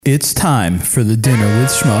It's time for the Dinner with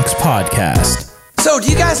Schmucks podcast. So, do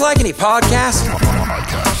you guys like any podcasts?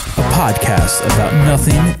 A podcast about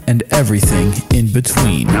nothing and everything in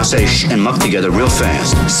between. Now say sh and muck together real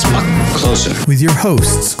fast. Smuck closer. With your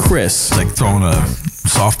hosts, Chris. Like throwing a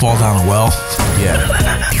softball down a well. Yeah.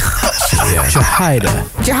 Jahida.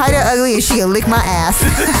 Jahida ugly as she can lick my ass.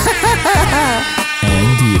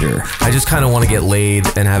 And Dieter. I just kind of want to get laid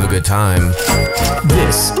and have a good time.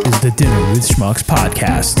 This is the Dinner with Schmucks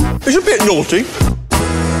podcast. It's a bit naughty.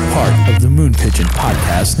 Part of the Moon Pigeon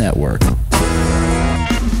Podcast Network.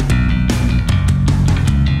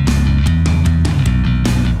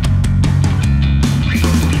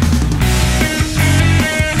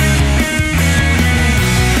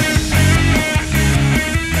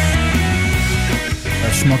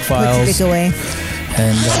 Schmuck Files. Put your dick away.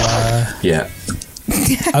 And Yeah.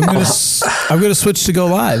 I'm gonna switch to go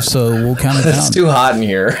live, so we'll count it down. It's too hot in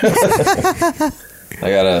here. I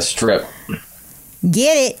got a strip.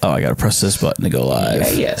 Get it. Oh, I gotta press this button to go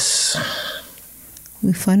live. Yes.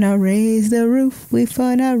 We finna raise the roof. We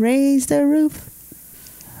finna raise the roof.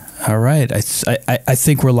 All right, I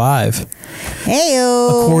think we're live.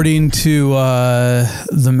 Heyo. According to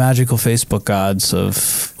the magical Facebook gods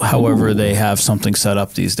of however they have something set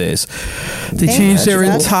up these days, they changed their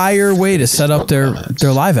entire way to set up their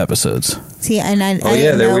live episodes. See, and I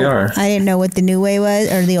yeah, there we are. I didn't know what the new way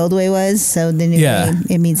was or the old way was, so the new way,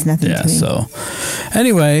 it means nothing to me. So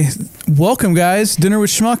anyway, welcome guys, Dinner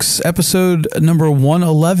with Schmucks, episode number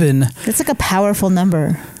 111. That's like a powerful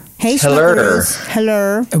number. Hey, Hello. Schmuckers.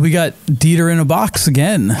 Hello. We got Dieter in a box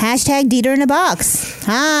again. Hashtag Dieter in a box.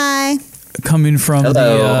 Hi. Coming from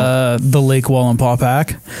the Lake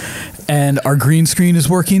Wallenpaupack. And our green screen is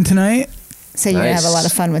working tonight. So you're going to have a lot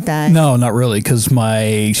of fun with that. No, not really, because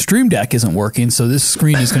my Stream Deck isn't working, so this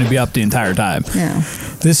screen is going to be up the entire time. No.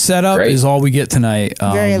 This setup is all we get tonight.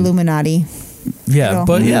 Very Illuminati. Yeah,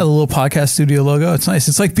 but the little podcast studio logo, it's nice.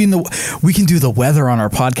 It's like being we can do the weather on our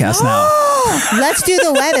podcast now. Let's do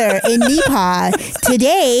the weather in Nepal.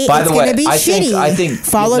 Today, it's going to be shitty. I think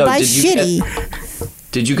followed by shitty.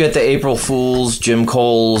 Did you get the April Fool's Jim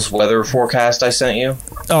Cole's weather forecast I sent you?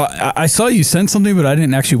 Oh, I saw you send something, but I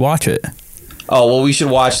didn't actually watch it. Oh, well, we should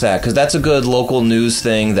watch that because that's a good local news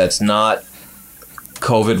thing that's not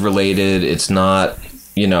COVID related. It's not,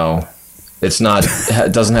 it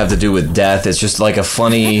doesn't have to do with death. It's just like a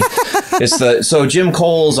funny, so Jim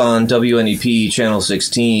Cole's on WNEP Channel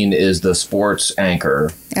 16 is the sports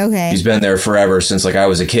anchor. Okay. He's been there forever since I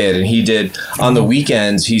was a kid. And he did, on the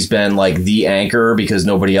weekends, he's been the anchor because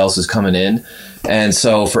nobody else is coming in. And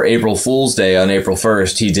so for April Fool's Day on April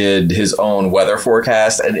 1st, he did his own weather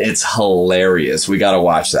forecast and it's hilarious. We got to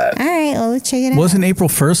watch that. All right. Well, let's check it out. Wasn't April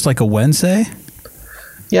 1st like a Wednesday?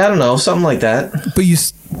 Yeah, I don't know. Something like that. But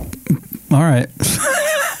all right.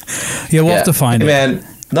 We'll have to find it. Man,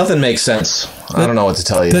 nothing makes sense. I don't know what to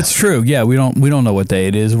tell you. That's true. Yeah, we don't know what day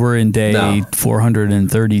it is. We're in day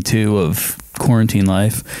 432 of quarantine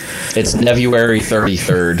life. It's February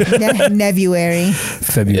 33rd.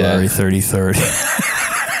 February 33rd.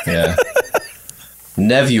 Yeah.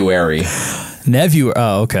 Nevuary.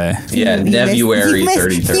 Oh, okay. Yeah, Nevuary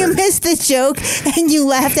 33rd. You missed the joke and you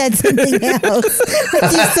laughed at something else. But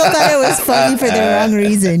you still thought it was funny for the wrong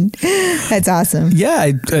reason. That's awesome.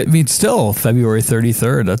 Yeah, I mean, still February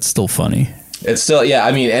 33rd. That's still funny. It's still,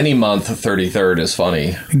 any month 33rd is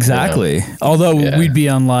funny. Exactly. Although we'd be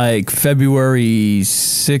on February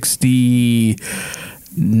 60.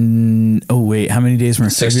 Oh wait, how many days were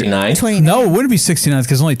in 69? 29. No, it wouldn't be 69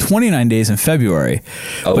 because only 29 days in February,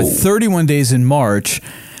 but 31 days in March.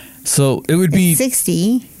 So it would be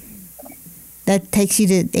 60. That takes you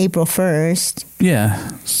to April 1st. Yeah,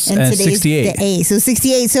 and today's 68. The 8th, so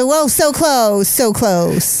 68. So so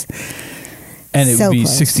close. And it would be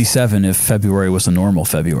 67 if February was a normal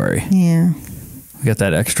February. Yeah, we got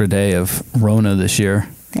that extra day of Rona this year.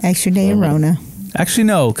 The extra day of Rona. Actually,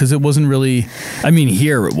 no, because it wasn't really. I mean,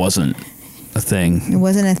 here it wasn't a thing. It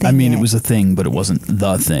wasn't a thing. I mean, yet. it was a thing, but it wasn't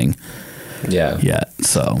the thing. Yeah. Yeah.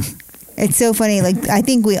 So it's so funny. I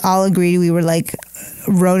think we all agreed. We were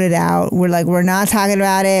wrote it out. We're not talking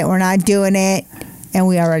about it. We're not doing it. And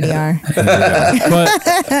we already are.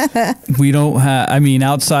 But we don't have. I mean,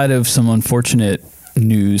 outside of some unfortunate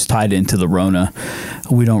news tied into the Rona,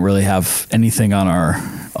 we don't really have anything on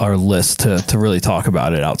our list to really talk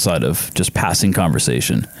about it outside of just passing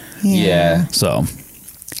conversation. Yeah. So,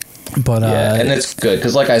 but and it's good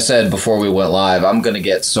because, like I said before we went live, I'm gonna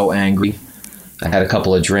get so angry. I had a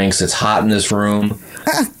couple of drinks. It's hot in this room.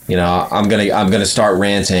 I'm gonna start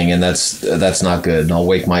ranting, and that's not good. And I'll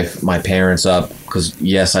wake my parents up. because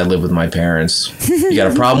yes, I live with my parents. You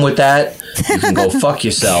got a problem with that? You can go fuck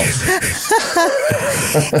yourself.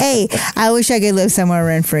 Hey, I wish I could live somewhere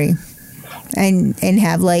rent free, and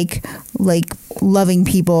have like loving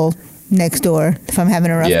people next door. If I'm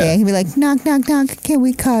having a rough day, I can be like, knock, knock, knock. Can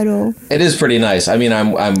we cuddle? It is pretty nice. I mean,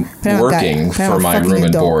 I'm working for my room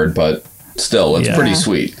and board, but still, it's pretty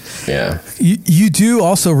sweet. Yeah. You do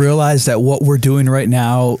also realize that what we're doing right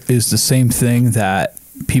now is the same thing that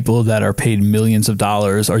people that are paid millions of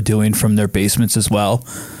dollars are doing from their basements as well.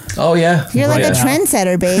 Oh yeah, you're like a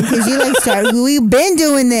trendsetter, babe, because you like start. We've been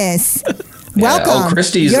doing this. Welcome. Oh,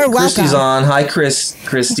 Christy's on. Hi,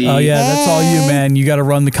 Christy. Oh yeah, that's all you, man. You got to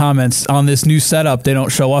run the comments on this new setup. They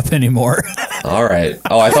don't show up anymore. All right.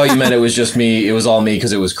 Oh, I thought you meant it was just me. It was all me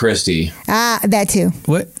because it was Christy. That too.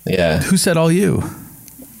 What? Yeah. Who said all you?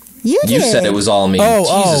 You did. You said it was all me.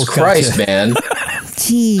 Jesus Christ, man.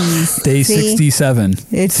 Jeez. Day 67.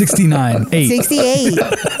 It's 69. 8. 68.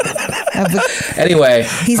 Anyway,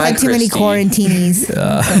 he's had too many quarantinis.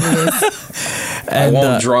 I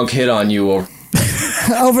won't drunk hit on you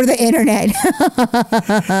over the internet.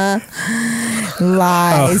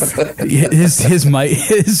 Lies.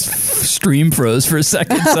 His stream froze for a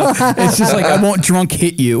second, so it's just like, I won't drunk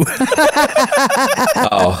hit you.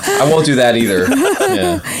 Oh, I won't do that either.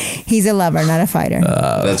 Yeah. He's a lover, not a fighter.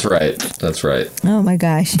 That's right. That's right. Oh my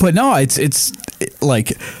gosh. But no, it's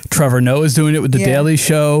like Trevor Noah's doing it with the Daily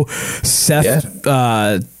Show. Seth,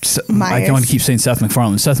 I want to keep saying Seth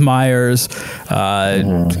MacFarlane. Seth Meyers,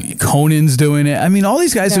 Conan's doing it. I mean, all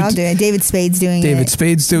these guys are all doing it. David Spade's doing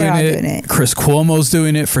it. Chris Cuomo's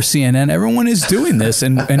doing it for CNN. Everyone is doing this,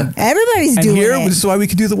 and everybody's doing it. This is why we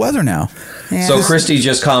can do the weather now. Yeah. So Christy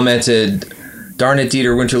just commented, "Darn it,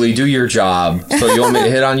 Dieter Winterly, do your job." So you want me to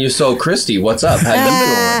hit on you? So Christy, what's up? How you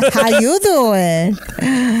doing? How you doing?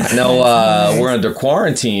 I know we're under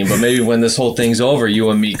quarantine, but maybe when this whole thing's over, you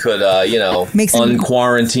and me could,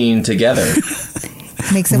 unquarantine together.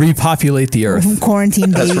 Repopulate the earth.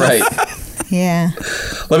 Quarantine babies. That's right. Yeah.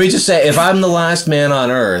 Let me just say, if I'm the last man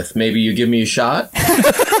on Earth, maybe you give me a shot.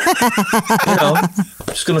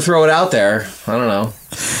 Just gonna throw it out there. I don't know.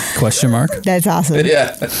 Question mark. That's awesome.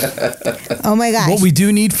 Yeah. Oh my gosh. What we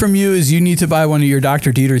do need from you is you need to buy one of your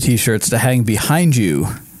Dr. Dieter t-shirts to hang behind you.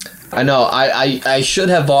 I know. I should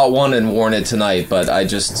have bought one and worn it tonight, but I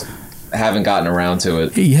just haven't gotten around to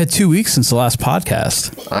it. Hey, you had 2 weeks since the last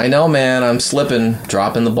podcast. I know, man. I'm slipping,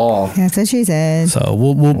 dropping the ball. That's what she said. So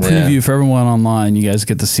we'll preview for everyone online. You guys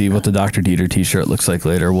get to see what the Dr. Dieter t-shirt looks like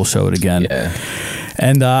later. We'll show it again. Yeah.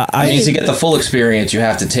 And to get the full experience, you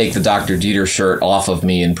have to take the Dr. Dieter shirt off of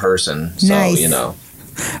me in person. So, nice.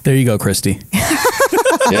 There you go, Christy.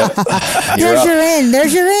 Yep.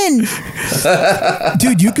 There's your in.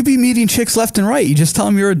 Dude, you could be meeting chicks left and right. You just tell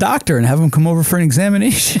them you're a doctor and have them come over for an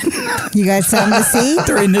examination. You got something to see?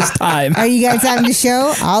 During this time. Are you got something to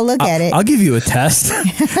show? I'll look at it. I'll give you a test.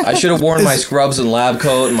 I should have worn my scrubs and lab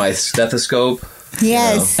coat and my stethoscope.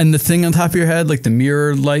 Yes. And the thing on top of your head, like the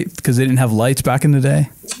mirror light, because they didn't have lights back in the day.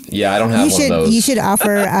 Yeah, I don't have one of those. You should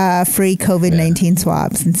offer free COVID-19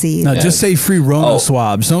 swabs and see. No, just say free Rona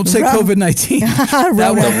swabs. Don't say COVID-19. The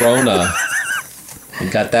Rona. You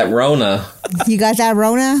got that Rona. You got that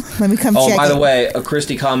Rona? Let me come check it. Oh, by the way,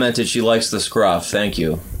 Christy commented she likes the scruff. Thank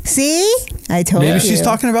you. See? I told you. Maybe she's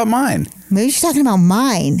talking about mine. Maybe she's talking about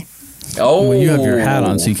mine. Oh. Well, you have your hat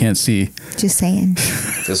on, so you can't see. Just saying.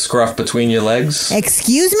 The scruff between your legs?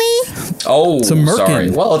 Excuse me? Oh, it's a merkin.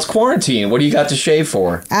 Sorry. Well, it's quarantine. What do you got to shave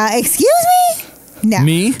for? Excuse me? No.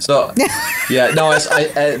 Me? So, yeah, no,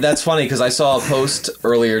 I that's funny because I saw a post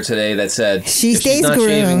earlier today that said she stays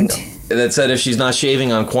groomed. That said if she's not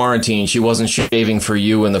shaving on quarantine, she wasn't shaving for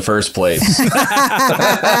you in the first place.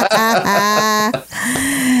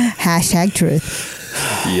 Hashtag truth.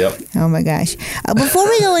 Yep. Oh my gosh. Before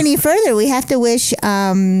we go any further, we have to wish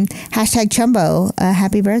hashtag Chumbo a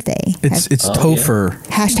happy birthday. It's Topher. Yeah.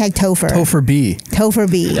 Hashtag Topher. Topher B. Topher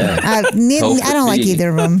B. Yeah. I don't like either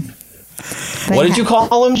of them. But what did you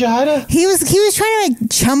call him, Jahida? He was trying to make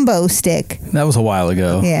Chumbo stick. That was a while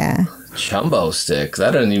ago. Yeah. Chumbo stick.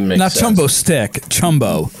 That doesn't even make sense. Not Chumbo stick.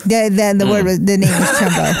 Chumbo. The word was the name was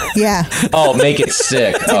Chumbo. Yeah. Oh, make it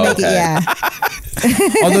stick. Make it, yeah.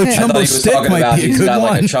 Although Chumbo stick might be a good got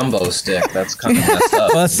one. Like a Chumbo stick. That's kind of messed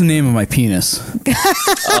up. Well, that's the name of my penis.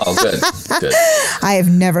 Oh, good. I have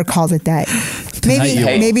never called it that.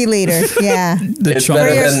 Maybe later. Yeah. It's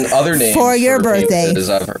better than other names for your birthday, as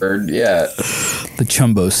I've heard. Yeah. The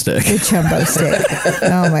Chumbo stick. The Chumbo stick.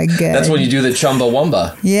 Oh my god. That's when you do the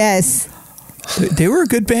Chumbawamba. Yes. They were a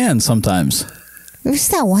good band sometimes. It was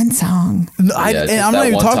just that one song. And just I'm not that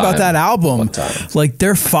even one talking about time. that album. One time. Like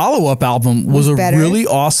their follow-up album was a better. really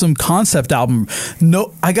awesome concept album.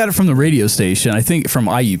 No, I got it from the radio station. I think from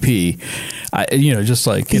IUP. Just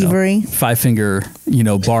like Thievery. 5-finger,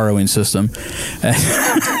 borrowing system.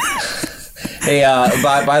 Hey,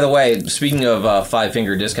 by the way, speaking of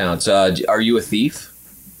 5-finger discounts, are you a thief?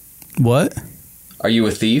 What? Are you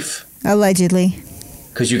a thief? Allegedly.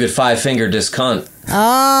 Because you could 5-finger discount. Oh.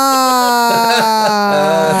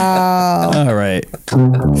 All right. It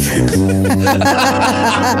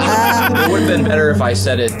would have been better if I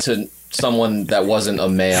said it to someone that wasn't a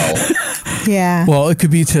male. Yeah. Well, it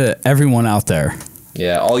could be to everyone out there.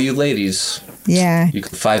 Yeah, all you ladies, Yeah. you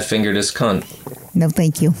could 5-finger discount. No,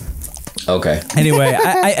 thank you. Okay. Anyway,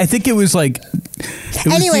 I think it was like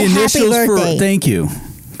Anyway, the happy initials for birthday. thank you.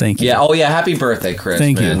 Yeah. Oh, yeah. Happy birthday, Chris.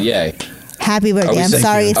 Thank man. you. Yay. Happy birthday. I'm saying-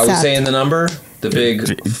 sorry it Are we sucked. saying the number? The big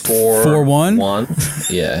 4-1? 1?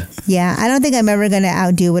 Yeah. Yeah, I don't think I'm ever going to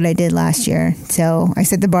outdo what I did last year. So I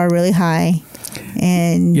set the bar really high.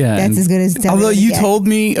 And that's and as good as it's ever although gonna you get. told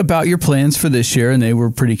me about your plans for this year and they were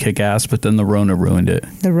pretty kick-ass, but then the Rona ruined it.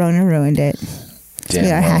 The Rona ruined it. Damn,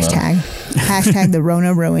 Yeah, Rona. hashtag the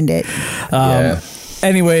Rona ruined it. Yeah.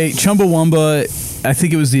 Anyway, Chumbawamba, I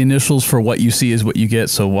think it was the initials for what you see is what you get.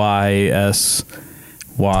 So YSY.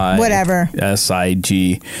 Whatever.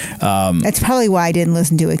 SIG. That's probably why I didn't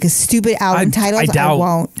listen to it, because stupid album titles, I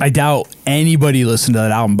won't. I doubt anybody listened to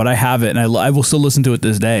that album, but I have it, and I will still listen to it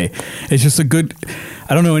this day. It's just a good.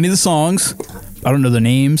 I don't know any of the songs. I don't know the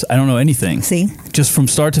names. I don't know anything. See? Just from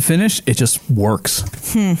start to finish, it just works.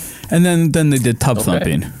 And then they did Tub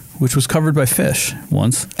Thumping, which was covered by Fish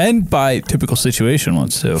once, and by Typical Situation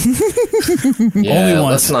once too. Yeah, Only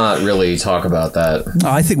once. let's not really talk about that.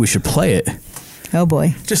 I think we should play it. Oh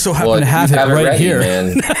boy. Just so happen Well, to you have it right ready, here.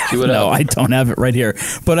 man. Cue it No, up. I don't have it right here,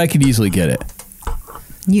 but I could easily get it.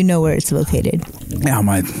 You know where it's located. Yeah,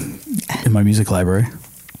 in my music library.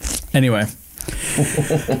 Anyway,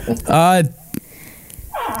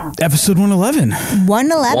 episode 111.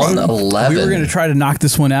 111. 111. We were going to try to knock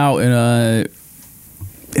this one out in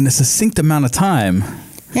a succinct amount of time.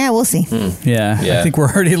 Yeah, we'll see. Yeah, I Yeah. think we're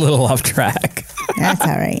already a little off track. That's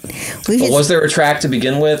all right. We But just, was there a track to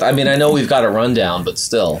begin with? I mean, I know we've got a rundown, but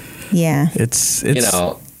still, yeah. It's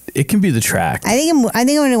it can be the track. I think I'm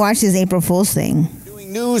going to watch this April Fool's thing.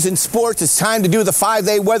 News and sports, it's time to do the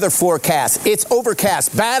 5-day weather forecast. It's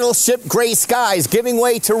overcast, battleship gray skies giving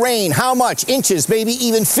way to rain. How much? Inches, maybe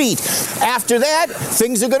even feet. After that,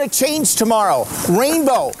 things are going to change tomorrow.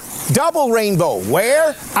 Rainbow, double rainbow.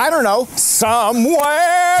 Where? I don't know.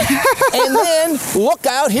 Somewhere. And then, look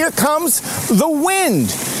out, here comes the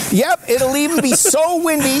wind. Yep, it'll even be so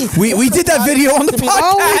windy. We did that video on the podcast.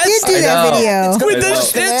 Oh, we did do I that know. video. With the Well,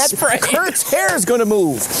 shit spray. Kurt's hair is going to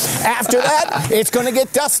move. After that, it's going to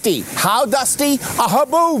get dusty. How dusty? A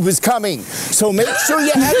haboob is coming. So make sure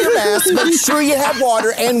you have your mask, make sure you have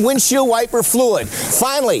water and windshield wiper fluid.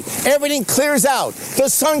 Finally, everything clears out. The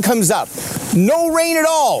sun comes up. No rain at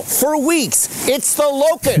all for weeks. It's the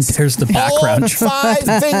locust. There's the background All 5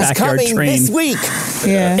 things backyard coming train. this week.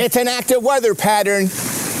 Yeah. It's an active weather pattern.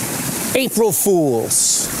 April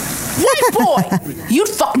Fools. White boy, you'd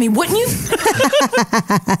fuck me, wouldn't you?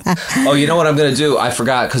 Oh, you know what I'm gonna do? I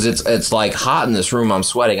forgot because it's like hot in this room. I'm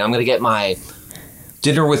sweating. I'm gonna get my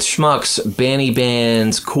Dinner with Schmucks Banny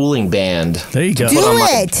Band's cooling band. There you go. Do Put on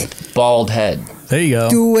my it. bald head. There you go.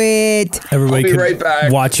 Do it. Everybody I'll be could right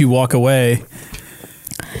back. watch you walk away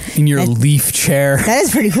in your leaf chair. That is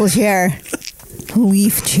a pretty cool chair.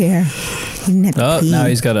 Leaf chair. You didn't have to Oh, pee. now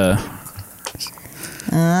he's got to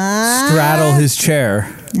straddle his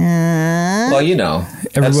chair. Well, you know,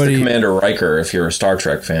 that's the Everybody- Commander Riker if you're a Star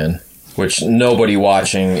Trek fan, which nobody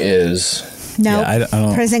watching is. No. Yeah, I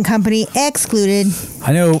don't- Present company excluded.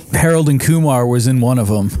 I know Harold and Kumar was in one of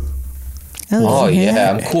them. Oh you hear yeah,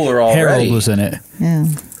 that? I'm cooler already. Harold was in it. Yeah.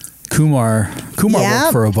 Kumar Yeah.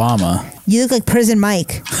 worked for Obama. You look like Prison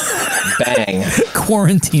Mike. Bang.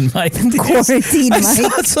 Quarantine Mike. Quarantine I Mike.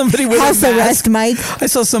 saw somebody with House a mask. arrest Mike. I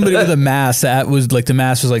saw somebody with a mask that was like the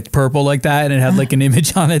mask was like purple like that, and it had like an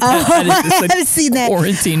image on it. That had it just, like, I've seen that.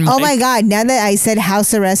 Quarantine Mike. Oh my God. Now that I said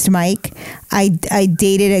house arrest Mike, I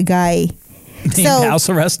dated a guy. Named House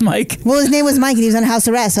Arrest Mike. Well, his name was Mike and he was on house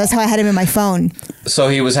arrest. So that's how I had him in my phone. So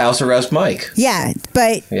he was house arrest Mike. Yeah.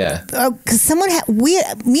 But Yeah. because someone me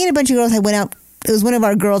and a bunch of girls had went out it was one of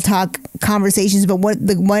our girl talk conversations, but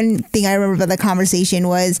the one thing I remember about the conversation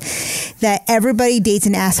was that everybody dates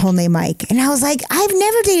an asshole named Mike. And I was like, I've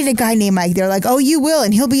never dated a guy named Mike. They're like, oh, you will,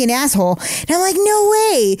 and he'll be an asshole. And I'm like, no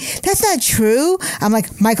way. That's not true. I'm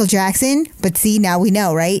like, Michael Jackson. But see, now we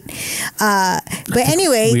know, right? But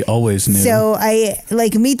anyway. We always knew. So I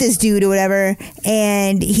like meet this dude or whatever,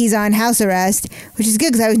 and he's on house arrest, which is good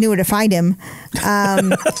because I always knew where to find him.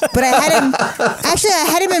 But I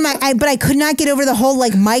had him in my, but I could not get over the whole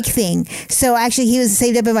like Mike thing. So actually he was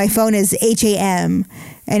saved up in my phone as HAM,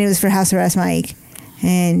 and it was for house arrest Mike.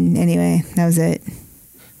 And anyway, that was it.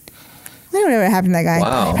 I don't know what happened to that guy.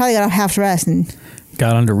 Wow. Probably got off house arrest and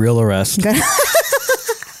got under real arrest. For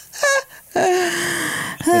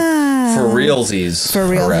realsies. For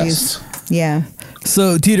realsies. Arrest. Yeah.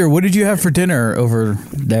 So, Dieter, what did you have for dinner over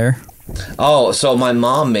there? Oh, so my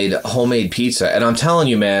mom made homemade pizza. And I'm telling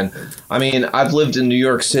you, man, I mean, I've lived in New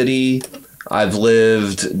York City. I've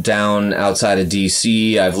lived down outside of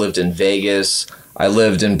D.C. I've lived in Vegas. I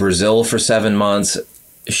lived in Brazil for 7 months.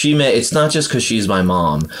 It's not just because she's my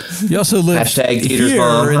mom. You also live Hashtag Dieter's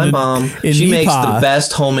mom. Hi, Mom. She makes the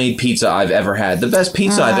best homemade pizza I've ever had. The best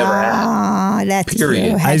pizza I've ever had. Oh, that's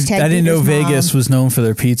Period. cute. I didn't know Dieter's Vegas mom. was known for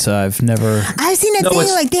their pizza. I've never. I've seen that thing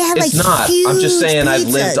like they have like it's not. huge I'm just saying I've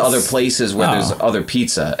pizzas. lived other places where there's other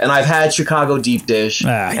pizza. And I've had Chicago deep dish.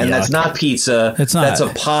 And that's not pizza. It's not. That's a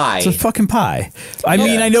pie. It's a fucking pie. I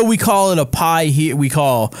mean, I know we call it a pie here. We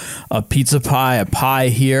call a pizza pie a pie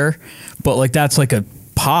here. But like that's like a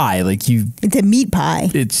pie. Like it's a meat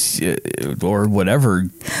pie. It's or whatever.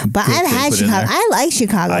 But I've had Chicago. I like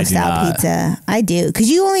Chicago style pizza. I do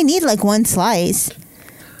because you only need like one slice.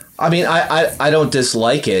 I mean, I don't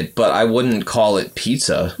dislike it, but I wouldn't call it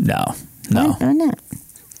pizza. No. Why not?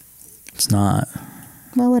 It's not.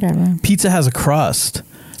 Well, whatever. Pizza has a crust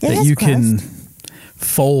that you can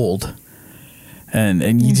fold,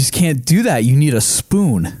 and you just can't do that. You need a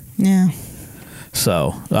spoon. Yeah.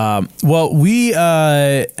 So, well, we did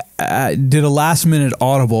a last minute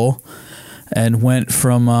audible and went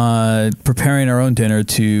from preparing our own dinner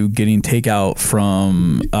to getting takeout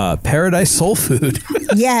from Paradise Soul Food.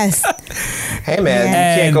 Yes. Hey, man, you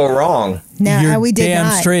can't go wrong. No, You're we did damn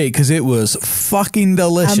not. straight because it was fucking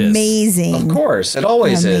delicious. Amazing. Of course, it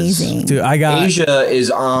always is. Dude, I got Asia is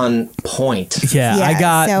on point. Yeah, I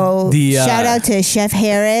got so the shout out to Chef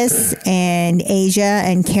Harris and Asia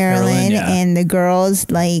and Carolyn and the girls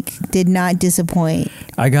like did not disappoint.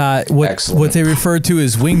 I got what they refer to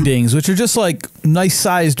as wingdings, which are just like nice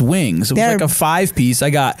sized wings. It was like a 5-piece. I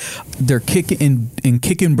got their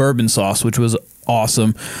kickin' bourbon sauce, which was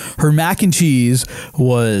awesome. Her mac and cheese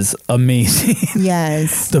was amazing.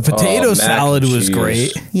 Yes. The potato salad was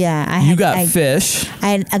great. Yeah. You got fish.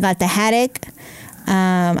 I got the haddock.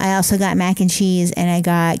 I also got mac and cheese, and I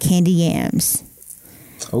got candy yams.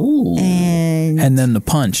 Ooh. And then the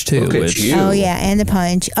punch too. Look at you. Oh yeah, and the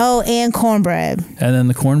punch. Oh, and cornbread. And then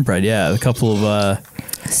the cornbread. Yeah, a couple of.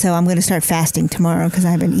 So I'm going to start fasting tomorrow because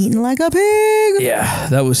I've been eating like a pig. Yeah,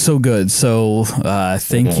 that was so good. So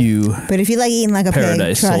thank you. But if you like eating like a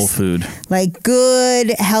Paradise pig, Soul trust, Food. like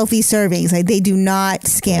good, healthy servings. Like they do not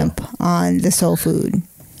skimp on the soul food.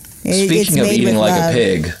 Speaking of eating like a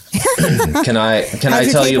pig, can I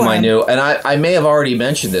tell you my new? And I may have already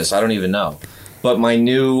mentioned this. I don't even know. But my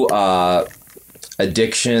new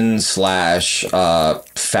addiction / fast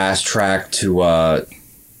track to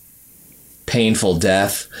painful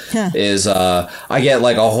death is I get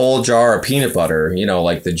like a whole jar of peanut butter, you know,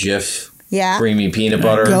 like the Jif creamy peanut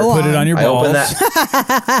butter. Put it on your balls. I open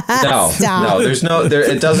that. No, there's no there.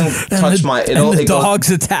 It doesn't touch my. The dogs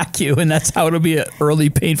attack you, and that's how it'll be an early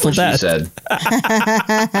painful death. She said.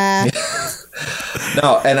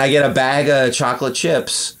 No, and I get a bag of chocolate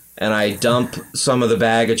chips. And I dump some of the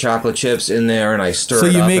bag of chocolate chips in there, and I stir it up.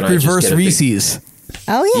 So you make and reverse Reese's.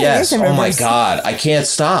 Oh yeah. Yes. Oh my God. I can't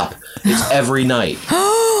stop. It's every night.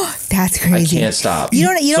 That's crazy. I can't stop. You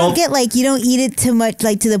don't get like you don't eat it too much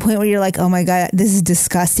like to the point where you're like, oh my God, this is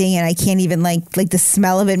disgusting, and I can't even like the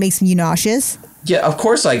smell of it makes me nauseous. Yeah, of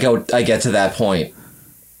course I get to that point.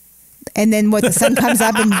 And then what? The sun comes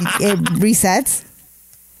up and it resets.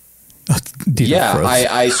 Yeah,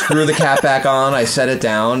 I screw the cap back on, I set it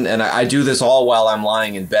down, and I do this all while I'm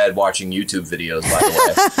lying in bed watching YouTube videos, by the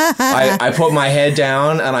way. I put my head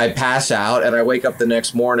down, and I pass out, and I wake up the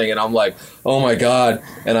next morning, and I'm like, oh my God,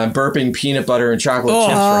 and I'm burping peanut butter and chocolate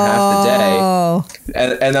chips for half the day.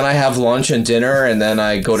 And then I have lunch and dinner, and then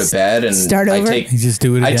I go to bed, and start over? You just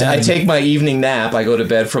do it again. I take my evening nap, I go to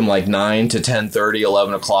bed from like 9 to 10:30,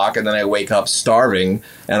 11 o'clock, and then I wake up starving,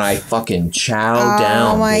 and I fucking chow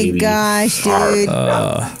down, Oh my baby. gosh, dude.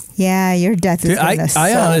 Yeah, your death is Dude, gonna I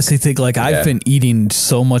suck. honestly think like I've been eating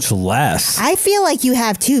so much less. I feel like you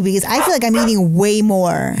have too, because I feel like I'm eating way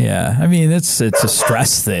more. Yeah, I mean it's a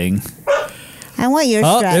stress thing. I want your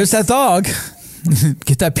Oh, stress. there's that dog.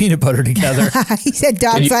 Get that peanut butter together. He said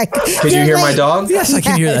dog's like. Could you "You're hear my late." dog? Yes, I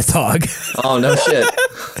can hear that dog. Oh, no shit.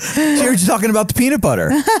 You were just talking about the peanut butter.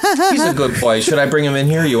 He's a good boy. Should I bring him in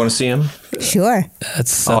here? You want to see him? Sure.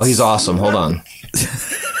 That's Oh, he's awesome. Hold on.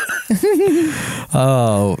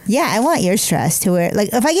 Oh, Yeah, I want your stress to where, like,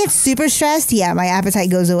 if I get super stressed, yeah, my appetite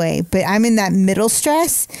goes away. But I'm in that middle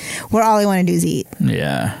stress where all I want to do is eat.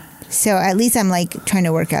 yeah. So at least I'm like trying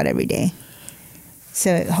to work out every day.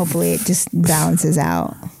 So hopefully it just balances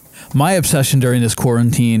out. My obsession during this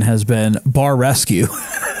quarantine has been Bar Rescue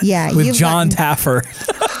Yeah, with John Taffer.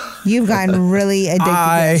 You've gotten really addicted to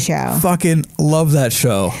I that show. fucking love that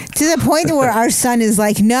show. To the point where our son is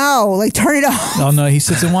like, no, like turn it off. Oh no, he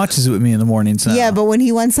sits and watches it with me in the mornings now. Yeah, but when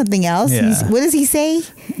he wants something else, Yeah. what does he say?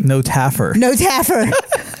 No Taffer. No Taffer.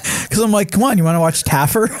 Because I'm like, come on, you want to watch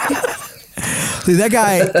Taffer? Dude, that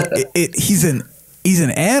guy, he's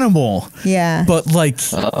an animal. Yeah. But like,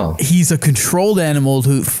 he's a controlled animal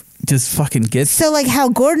who just fucking gets. So like how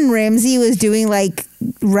Gordon Ramsay was doing like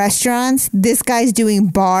restaurants, this guy's doing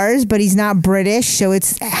bars, but he's not British, so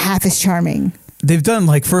it's half as charming. They've done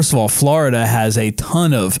like, first of all, Florida has a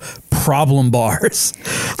ton of problem bars.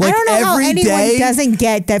 Like I don't know how every anyone day, doesn't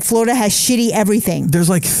get that Florida has shitty everything. there's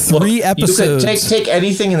like three You episodes. could take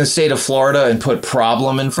anything in the state of Florida and put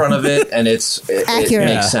problem in front of it, and it Accurate.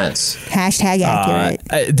 makes sense. Hashtag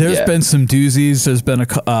accurate. There's been some doozies. There's been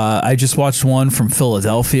I just watched one from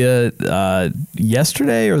Philadelphia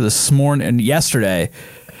yesterday or this morning, and yesterday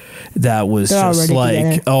that was They're just already like,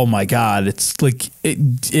 together. oh my god, it's like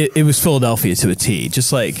it was Philadelphia to a T.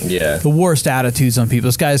 Just like the worst attitudes on people.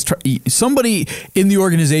 This guy's somebody in the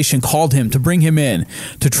organization called him to bring him in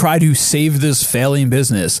to try to save this failing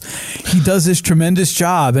business. He does this tremendous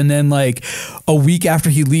job, and then like a week after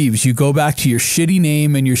he leaves, you go back to your shitty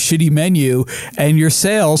name and your shitty menu, and your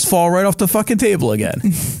sales fall right off the fucking table again.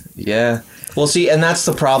 Yeah. Well, see, and that's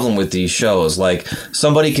the problem with these shows. Like,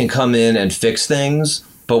 somebody can come in and fix things,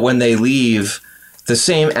 but when they leave, the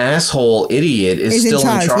same asshole idiot is still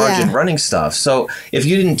in charge and running stuff. So if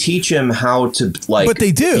you didn't teach him how to But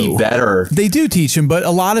they do. be better. They do teach him, but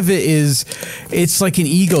a lot of it is, it's like an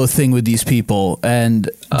ego thing with these people, and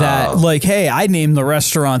that like, hey, I named the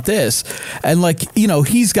restaurant this, and like, you know,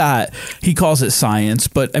 he calls it science,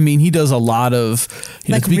 but I mean, he does a lot of,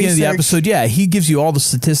 you know, Like at the beginning of the research. episode, yeah, he gives you all the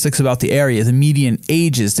statistics about the area, the median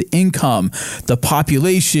ages, the income, the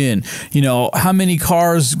population, you know, how many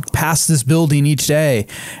cars pass this building each day.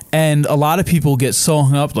 And a lot of people get so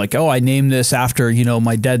hung up like, oh, I named this after, you know,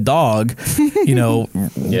 my dead dog, you know,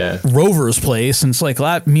 Rover's Place. And it's like,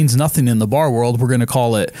 well, that means nothing in the bar world. We're going to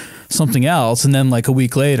call it something else. And then like a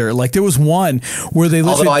week later, like there was one where they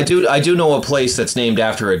Although I do know a place that's named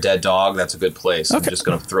after a dead dog. That's a good place. I'm just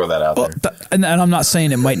going to throw that out there. And I'm not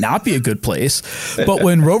saying it might not be a good place, but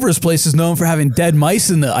when Rover's Place is known for having dead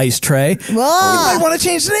mice in the ice tray, you might want to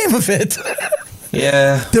change the name of it.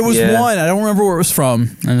 Yeah. There was one, I don't remember where it was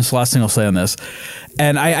from, and it's the last thing I'll say on this.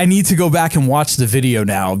 And I need to go back and watch the video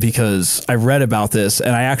now because I read about this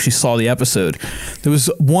and I actually saw the episode. There was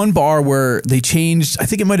one bar where they changed, I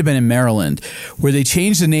think it might have been in Maryland, where they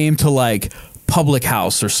changed the name to like Public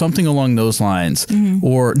House or something along those lines.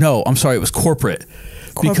 Or no, I'm sorry, it was Corporate.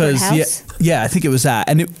 Because House? yeah, I think it was that,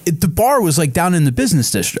 and the bar was like down in the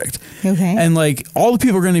business district. Okay, and like all the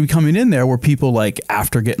people are going to be coming in there were people like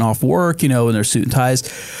after getting off work, you know, in their suit and ties.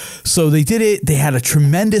 So they did it. They had a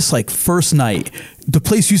tremendous like first night. The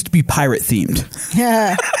place used to be pirate themed.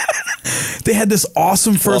 Yeah, they had this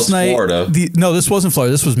awesome first night. Florida. No, this wasn't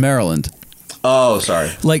Florida. This was Maryland. Oh, sorry.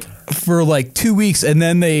 Like for like 2 weeks, and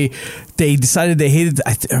then they decided they hated.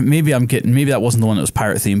 Maybe that wasn't the one that was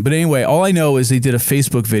pirate themed. But anyway, all I know is they did a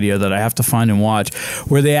Facebook video that I have to find and watch,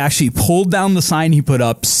 where they actually pulled down the sign he put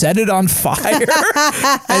up, set it on fire,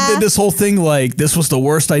 and did this whole thing like this was the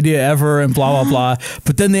worst idea ever, and blah blah blah.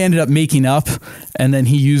 But then they ended up making up, and then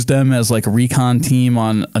he used them as like a recon team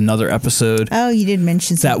on another episode. Oh, you did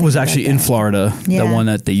mention something that was actually in Florida, the one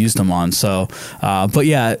that they used them on. So, but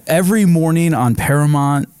yeah, every morning on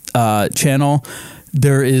Paramount channel,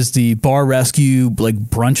 there is the Bar Rescue like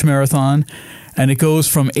brunch marathon, and it goes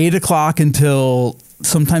from 8 o'clock until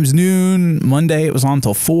sometimes noon. Monday it was on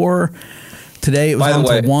until 4. Today it was on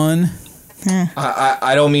until 1.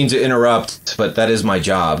 I don't mean to interrupt, but that is my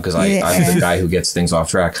job because I'm the guy who gets things off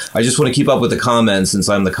track. I just want to keep up with the comments since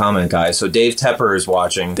I'm the comment guy. So Dave Tepper is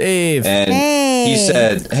watching. Dave. And he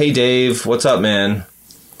said, hey, Dave, what's up, man?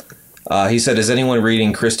 He said, is anyone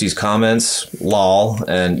reading Christy's comments? Lol.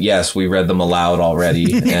 And yes, we read them aloud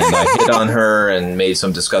already. And I hit on her and made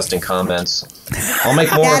some disgusting comments. I'll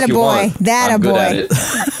make more if you want. I'm good at it.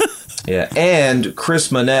 Yeah. And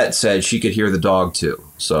Chris Manette said she could hear the dog too.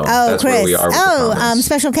 So that's Chris. where we are with the comments.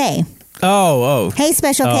 Special K. Oh. Hey,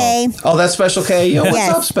 Special K. Oh, that's Special K? Yo, what's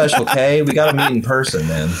Yes. up, Special K? We got to meet in person,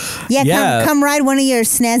 man. Yeah, come ride one of your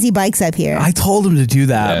snazzy bikes up here. I told him to do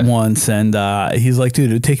that once, and he's like,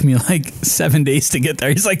 dude, it would take me like 7 days to get there.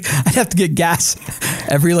 He's like, I'd have to get gas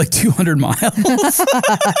every like 200 miles.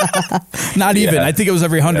 Not even. I think it was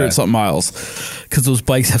every 100 something miles, because those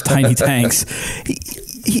bikes have tiny tanks.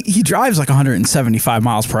 He drives like 175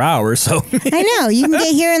 miles per hour, so I know you can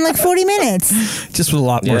get here in like 40 minutes, just with a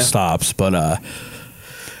lot more stops. But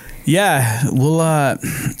we'll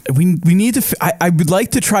we need to. I would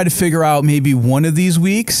like to try to figure out maybe one of these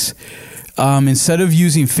weeks. Instead of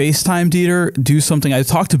using FaceTime, Dieter, do something. I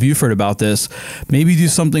talked to Buford about this. Maybe do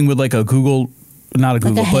something with like a Google, not a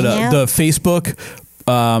Google, but the Facebook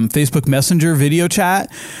Messenger video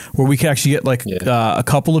chat, where we could actually get like a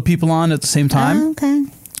couple of people on at the same time. Oh, okay.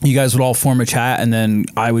 You guys would all form a chat, and then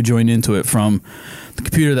I would join into it from the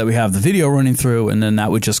computer that we have the video running through, and then that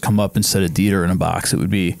would just come up instead of Dieter in a box. It would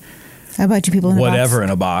be a bunch of people in whatever in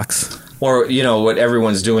a box. Or, you know, what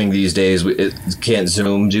everyone's doing these days, can't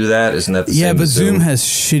Zoom do that? Isn't that the same? Yeah, but as Zoom has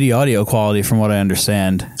shitty audio quality from what I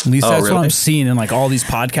understand. At least that's what I'm seeing in like all these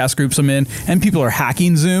podcast groups I'm in. And people are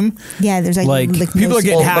hacking Zoom. Yeah, there's like people are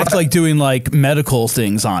getting hacked like doing like medical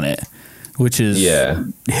things on it, which is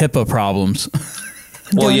HIPAA problems.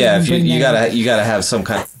 Well, yeah, if you gotta have some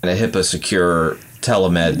kind of HIPAA secure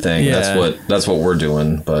telemed thing. Yeah. That's what we're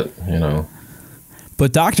doing, but you know.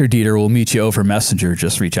 But Dr. Dieter will meet you over Messenger.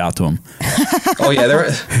 Just reach out to him. Oh yeah,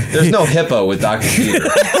 there's no HIPAA with Dr. Dieter.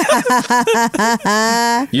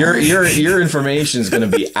 Your information is going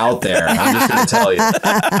to be out there. I'm just going to tell you.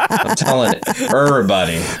 I'm telling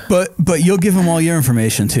everybody. But you'll give him all your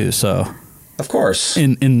information too. So of course.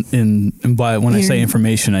 In by when I say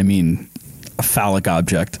information, I mean a phallic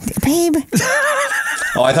object, babe.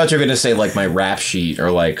 Oh, I thought you were going to say like my rap sheet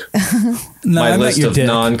or like my list of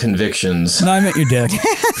non-convictions. No, I meant your dick.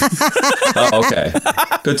 Oh, okay.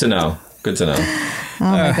 Good to know. Oh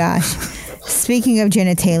my gosh. Speaking of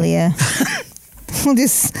genitalia, we'll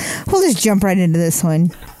just jump right into this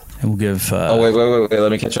one. And we'll give. Wait.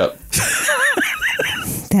 Let me catch up.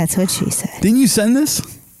 That's what she said. Didn't you send this?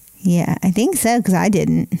 Yeah, I think so, because I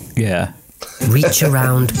didn't. Yeah. Reach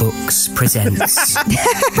Around Books presents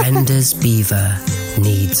Brenda's Beaver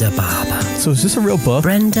Needs a Barber. So is this a real book?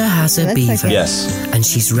 Brenda has a beaver. Yes. And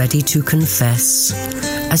she's ready to confess.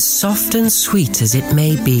 As soft and sweet as it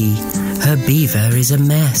may be, her beaver is a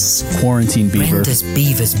mess. Quarantine beaver. Brenda's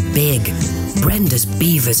beaver's big. Brenda's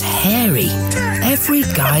beaver's hairy. Every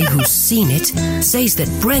guy who's seen it says that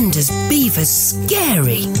Brenda's beaver's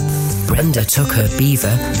scary. Brenda took her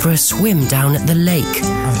beaver for a swim down at the lake.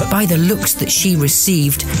 By the looks that she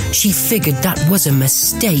received, she figured that was a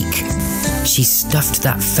mistake. She stuffed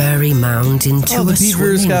that furry mound into a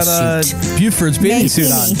swimming suit. Buford's bathing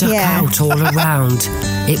suit on. Stuck out all around.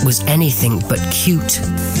 It was anything but cute.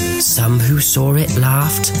 Some who saw it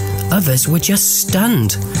laughed. Others were just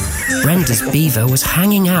stunned. Brenda's beaver was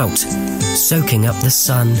hanging out, soaking up the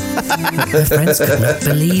sun. Her friends could not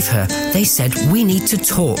believe her. They said, "We need to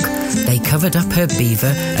talk." They covered up her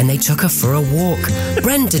beaver and they took her for a walk.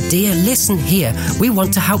 "Brenda, dear, listen here. We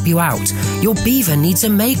want to help you out. Your beaver needs a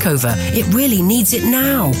makeover. It really needs it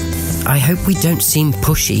now." "I hope we don't seem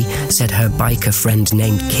pushy," said her biker friend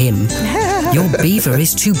named Kim. "Your beaver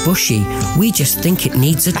is too bushy. We just think it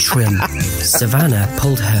needs a trim." Savannah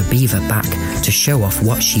pulled her beaver back to show off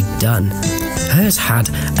what she'd done. Hers had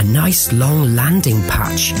a nice long landing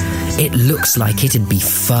patch. It looks like it'd be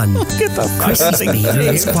fun. Chrissy's beaver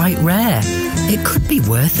is quite rare. It could be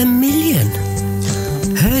worth $1 million.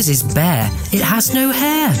 Hers is bare. It has no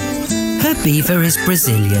hair. Her beaver is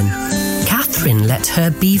Brazilian. Catherine let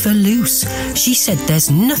her beaver loose. She said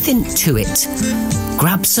there's nothing to it.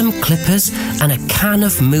 Grab some clippers and a can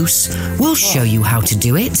of mousse. We'll show you how to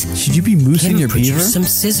do it. Should you be moosing your beaver? Kim produced some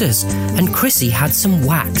scissors, and Chrissy had some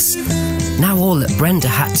wax. Now all that Brenda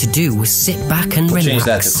had to do was sit back and relax. Change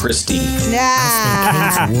that to Christy. As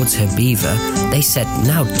they came towards her beaver, they said,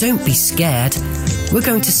 "Now don't be scared. We're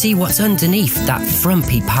going to see what's underneath that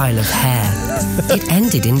frumpy pile of hair." It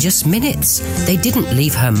ended in just minutes. They didn't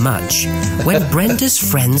leave her much. When Brenda's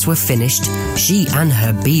friends were finished, she and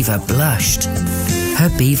her beaver blushed. Her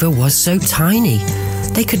beaver was so tiny.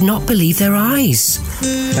 They could not believe their eyes.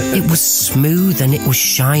 It was smooth and it was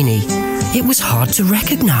shiny. It was hard to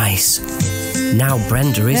recognize. Now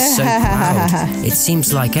Brenda is so proud. It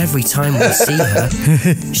seems like every time we see her,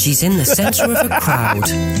 she's in the center of a crowd,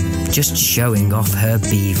 just showing off her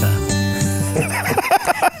beaver.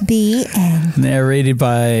 The end. Narrated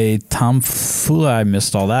by Tom Fula. I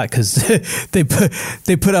missed all that because they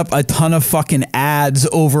put up a ton of fucking ads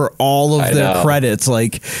over all of their credits.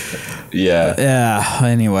 Like, yeah.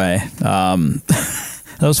 Anyway,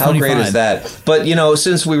 that was funny. How great find. is that? But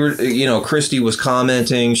since we were, Christy was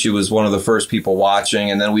commenting. She was one of the first people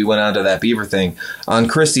watching, and then we went on to that beaver thing. On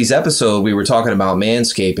Christy's episode, we were talking about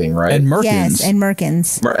manscaping, right? And Merkins. Yes, and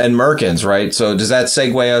Merkins. And Merkins, right? So does that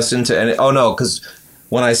segue us into? Oh no, because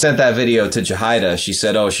when I sent that video to Jahida, she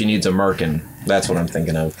said, "Oh, she needs a Merkin." That's what I'm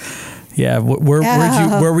thinking of. Yeah, where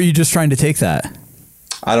were you just trying to take that?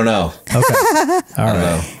 I don't know. Okay, all right.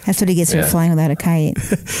 Know. That's what he gets for flying without a kite.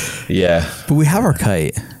 Yeah, but we have our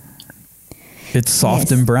kite. It's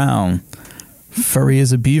soft and brown, furry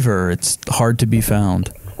as a beaver. It's hard to be found.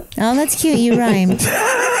 Oh, that's cute. You rhymed.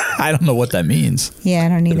 I don't know what that means. Yeah, I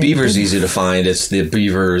don't either. The beaver's easy to find. It's the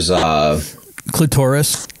beaver's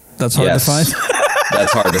clitoris. That's hard to find.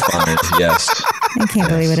 That's hard to find. Yes. I can't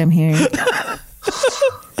believe what I'm hearing.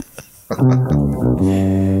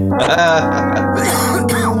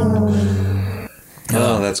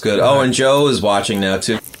 Oh, that's good. Oh, and Joe is watching now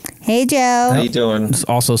too. Hey, Joe. How you doing?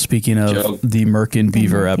 Also, speaking of the Merkin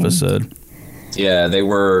Beaver episode. Yeah, they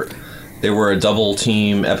were a double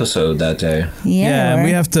team episode that day. Yeah, and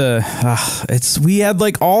we have to. We had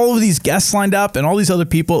like all of these guests lined up and all these other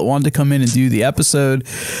people that wanted to come in and do the episode.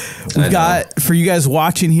 We've got for you guys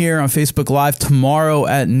watching here on Facebook Live tomorrow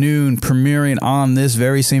at noon, premiering on this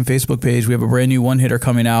very same Facebook page. We have a brand new one hitter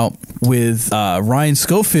coming out with Ryan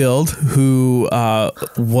Schofield, who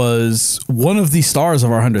was one of the stars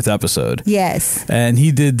of our 100th episode. Yes, and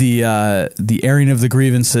he did the airing of the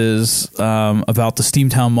grievances about the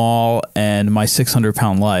Steamtown Mall and my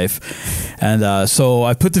 600-pound life. And so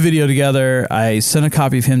I put the video together. I sent a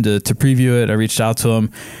copy of him to preview it. I reached out to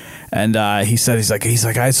him. And he's like,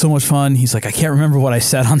 I had so much fun. He's like, I can't remember what I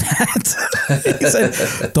said on that. He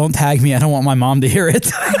said, don't tag me. I don't want my mom to hear it.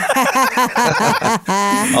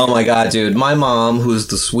 Oh my God, dude. My mom, who's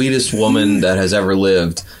the sweetest woman that has ever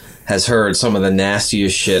lived, has heard some of the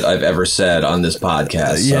nastiest shit I've ever said on this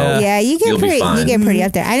podcast. So yeah, you get pretty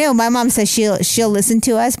up there. I know my mom says she'll listen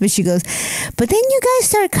to us, but she goes, but then you guys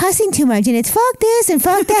start cussing too much, and it's fuck this and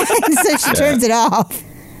fuck that, and so she turns it off.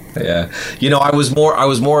 Yeah, I was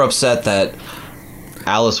more upset that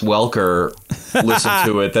Alice Welker listened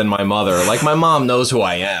to it than my mother. Like, my mom knows who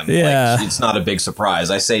I am. Yeah, like, it's not a big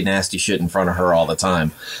surprise. I say nasty shit in front of her all the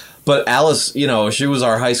time. But Alice, she was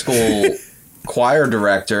our high school choir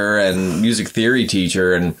director and music theory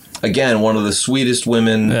teacher, and again, one of the sweetest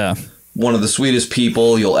women, one of the sweetest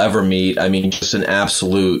people you'll ever meet. I mean, just an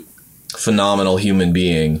absolute phenomenal human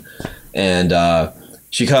being. And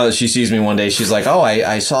she sees me one day. She's like, "Oh,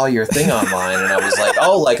 I saw your thing online," and I was like,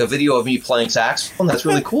 "Oh, like a video of me playing saxophone? That's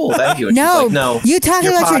really cool. Thank you." And she's like, "No, you talking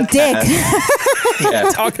about your dick?"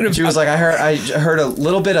 Yeah, talking about. She was like, I heard a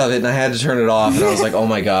little bit of it, and I had to turn it off, and I was like, "Oh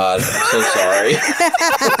my God, I'm so sorry."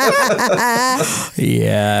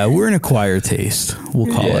 Yeah, we're an acquired taste.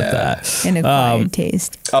 We'll call it that. An acquired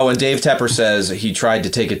taste. Oh, and Dave Tepper says he tried to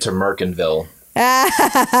take it to Merkinville.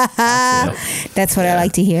 That's what I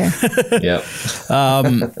like to hear. Yep.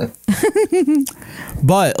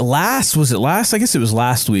 But was it last? I guess it was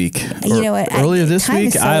last week. You know what? Earlier this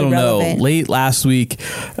week? So I don't relevant. know. Late last week.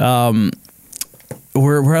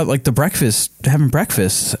 We're at like the breakfast, having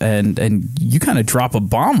breakfast, and you kind of drop a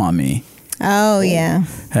bomb on me. Oh yeah.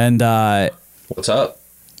 And what's up?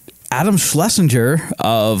 Adam Schlesinger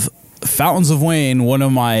of Fountains of Wayne, one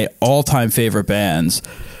of my all-time favorite bands.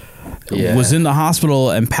 Yeah. Was in the hospital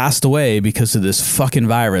and passed away because of this fucking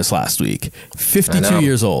virus last week. 52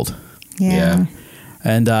 years old. Yeah.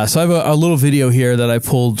 And so I have a little video here that I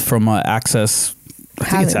pulled from Access. I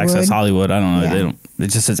think it's Access Hollywood. I don't know. Yeah. It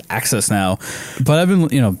just says Access now. But I've been,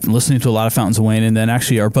 listening to a lot of Fountains of Wayne, and then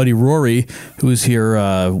actually our buddy Rory, who was here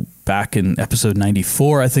back in episode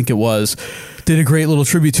 94, I think it was, did a great little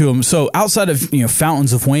tribute to him. So outside of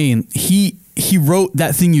Fountains of Wayne, he wrote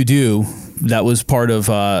That Thing You Do. That was part of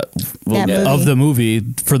the movie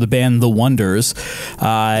for the band The Wonders.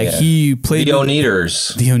 He played The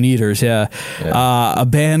Oneaters. The Oneaters, yeah. A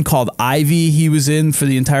band called Ivy he was in for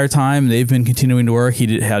the entire time. They've been continuing to work.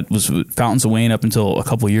 He was with Fountains of Wayne up until a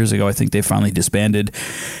couple of years ago. I think they finally disbanded.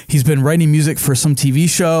 He's been writing music for some TV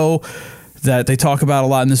show that they talk about a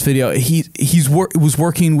lot in this video. He was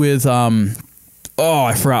working with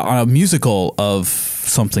I forgot, on a musical of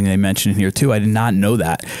something they mentioned here too. I did not know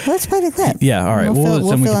that. Let's play the clip. Yeah, all right.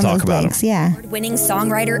 Then we can talk about it. Yeah. Winning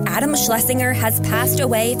songwriter Adam Schlesinger has passed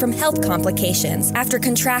away from health complications after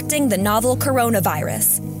contracting the novel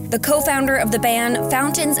coronavirus. The co-founder of the band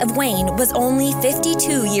Fountains of Wayne was only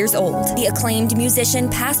 52 years old. The acclaimed musician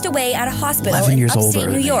passed away at a hospital in upstate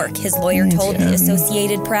New York, his lawyer told the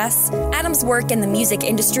Associated Press. Adam's work in the music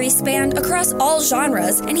industry spanned across all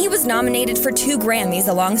genres, and he was nominated for 2 Grammys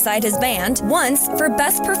alongside his band, once for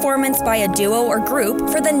Best Performance by a Duo or Group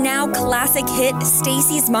for the now classic hit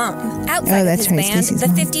Stacy's Mom. Outside of his band, the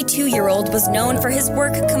 52-year-old was known for his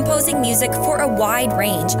work composing music for a wide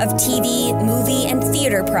range of TV, movie, and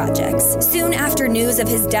theater projects. Soon after news of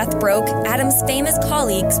his death broke, Adam's famous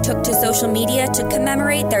colleagues took to social media to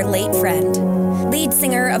commemorate their late friend. Lead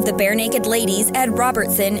singer of the Bare Naked Ladies, Ed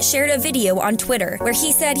Robertson, shared a video on Twitter where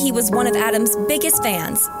he said he was one of Adam's biggest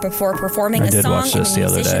fans before performing a song in the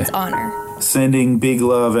musician's honor. Sending big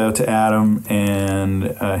love out to Adam and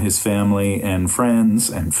his family and friends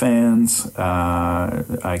and fans.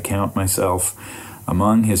 I count myself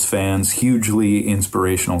among his fans. Hugely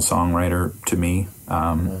inspirational songwriter to me.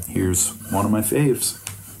 Here's one of my faves.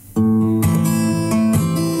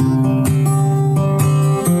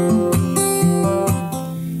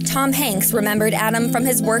 Tom Hanks remembered Adam from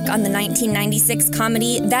his work on the 1996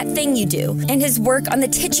 comedy That Thing You Do, and his work on the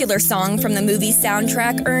titular song from the movie's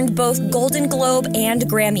soundtrack earned both Golden Globe and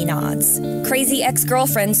Grammy nods. Crazy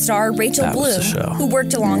Ex-Girlfriend star Rachel Bloom, who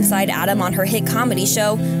worked alongside Adam on her hit comedy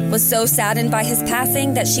show, was so saddened by his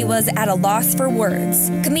passing that she was at a loss for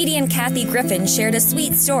words. Comedian Kathy Griffin shared a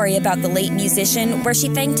sweet story about the late musician where she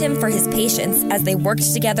thanked him for his patience as they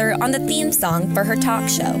worked together on the theme song for her talk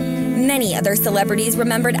show. Many other celebrities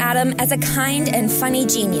remembered Adam as a kind and funny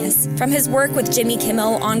genius, from his work with Jimmy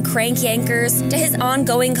Kimmel on Crank Yankers to his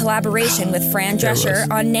ongoing collaboration with Fran Drescher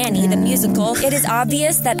on Nanny the Musical. It is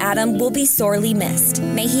obvious that Adam will be sorely missed.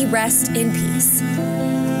 May he rest in peace.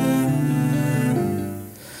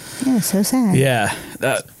 Yeah, so sad. Yeah,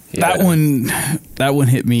 that one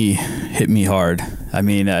hit me hard. I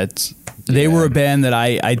mean, they were a band that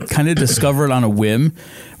I kind of discovered on a whim.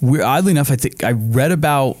 Oddly enough, I think I read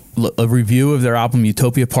about a review of their album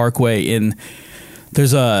Utopia Parkway, and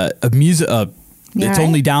there's it's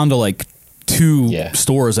only down to like 2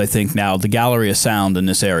 stores, I think, now, the Gallery of Sound in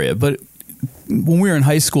this area. But when we were in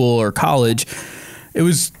high school or college,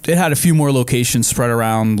 it had a few more locations spread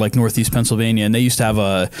around like Northeast Pennsylvania, and they used to have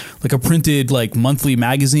a printed like monthly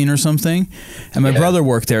magazine or something. And my brother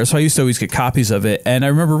worked there, so I used to always get copies of it. And I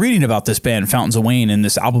remember reading about this band, Fountains of Wayne, and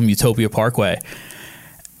this album Utopia Parkway.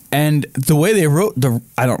 And the way they wrote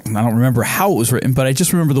I don't remember how it was written, but I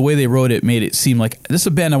just remember the way they wrote it made it seem like this is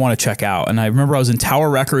a band I want to check out. And I remember I was in Tower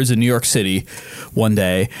Records in New York City one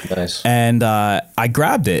day, and I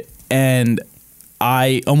grabbed it, and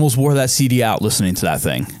I almost wore that CD out listening to that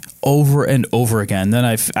thing over and over again. Then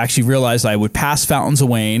I actually realized I would pass Fountains of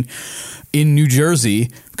Wayne in New Jersey,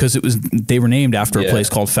 because they were named after a place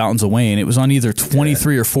called Fountains of Wayne. It was on either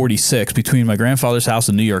 23 or 46 between my grandfather's house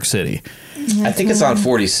and New York City. I think it's on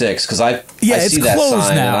 46 because I it's see that closed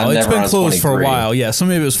sign now. and It's been closed 23. for a while. Yeah, so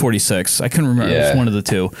maybe it was 46. I couldn't remember. It was one of the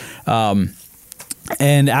two.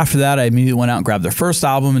 And after that, I immediately went out and grabbed their first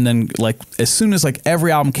album, and then like as soon as like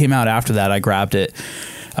every album came out after that, I grabbed it.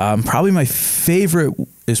 Probably my favorite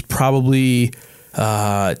is probably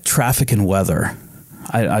Traffic and Weather.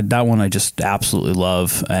 That one I just absolutely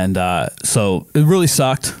love, and so it really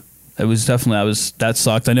sucked. It was definitely that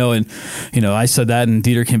sucked. I know, and I said that, and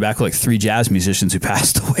Dieter came back with like 3 jazz musicians who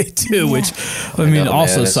passed away too, which I mean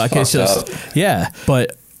also sucked. It's just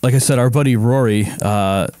but like I said, our buddy Rory,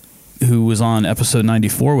 who was on episode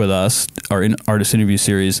 94 with us, our artist interview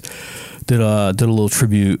series, did a little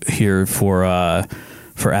tribute here for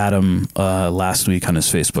Adam last week on his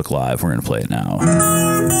Facebook Live. We're gonna play it now.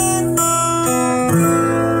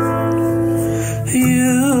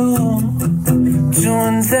 You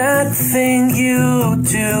doing that thing you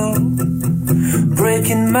do,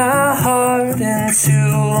 breaking my heart into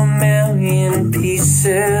a million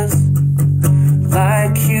pieces,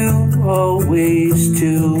 like you always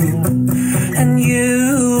do. And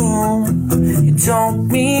you don't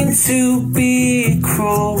mean to be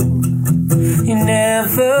cruel. You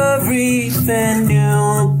never even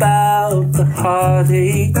knew about the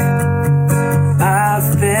heartache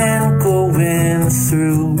I've been going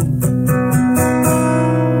through.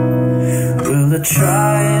 Well, I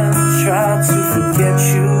try to forget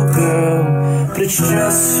you, girl, but it's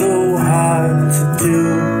just so hard to do.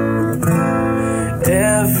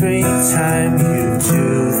 Every time you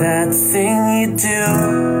do that thing you do.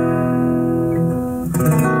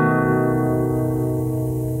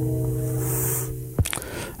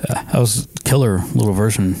 was killer little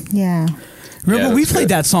version. Yeah. Remember, Yeah, we that's played good.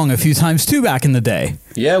 that song a few times too back in the day.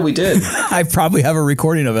 Yeah, we did. I probably have a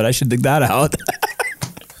recording of it. I should dig that out.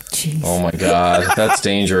 Jeez. Oh my God, that's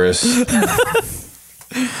dangerous.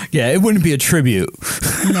 Yeah, it wouldn't be a tribute.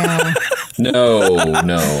 No.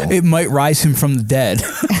 No. It might rise him from the dead.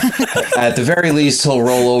 At the very least, he'll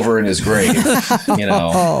roll over in his grave. You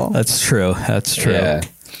know. That's true. That's true. Yeah.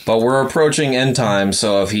 But we're approaching end time,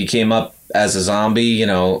 so if he came up as a zombie, you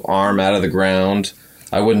know, arm out of the ground,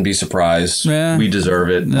 I wouldn't be surprised. Yeah. We deserve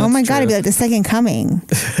it. Oh my God, it'd be like the second coming.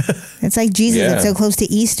 It's like Jesus. Yeah. It's so close to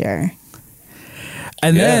Easter.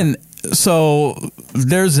 And Yeah. then, so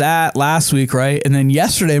there's that last week, right? And then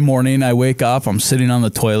yesterday morning, I wake up, I'm sitting on the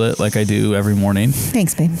toilet like I do every morning.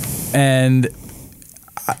 Thanks, babe. And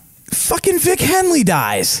fucking Vic Henley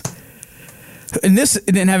dies. And this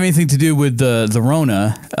didn't have anything to do with the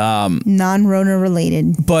Rona. Non-Rona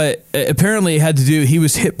related. But apparently it had to do, he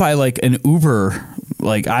was hit by like an Uber,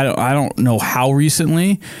 like I don't know how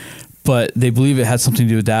recently, but they believe it had something to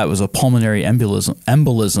do with that. It was a pulmonary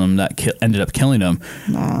embolism that ended up killing him.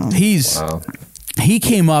 Wow. He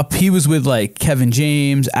came up, he was with like Kevin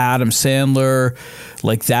James, Adam Sandler,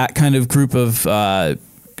 like that kind of group of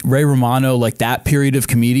Ray Romano, like that period of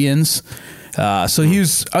comedians. So he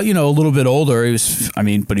was, a little bit older.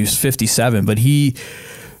 But he was 57. But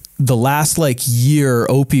the last like year,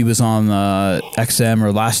 Opie was on XM,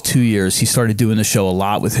 or last 2 years, he started doing the show a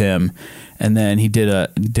lot with him. And then he did a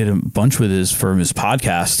bunch with his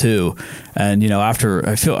podcast too. And after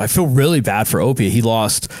I feel really bad for Opie. He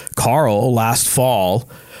lost Carl last fall,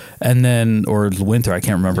 and then or winter, I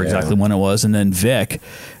can't remember exactly when it was. And then Vic,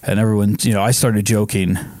 and everyone, I started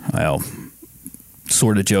joking. Well,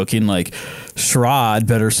 sort of joking, like Sherrod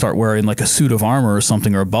better start wearing like a suit of armor or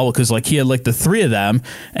something, or a bubble, because like he had like the 3 of them,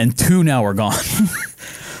 and 2 now are gone.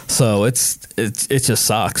 So it just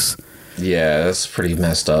sucks. Yeah, that's pretty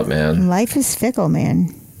messed up, man. Life is fickle,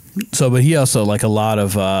 man. So, but he also, like a lot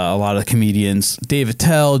of comedians, Dave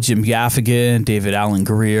Attell, Jim Gaffigan, David Alan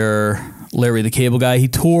Grier, Larry the Cable Guy. He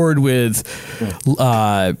toured with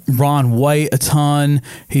Ron White a ton.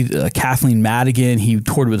 Kathleen Madigan. He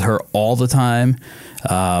toured with her all the time.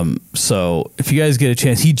 So, if you guys get a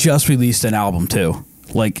chance, he just released an album too.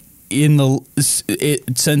 Like since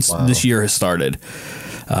this year has started.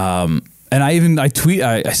 And I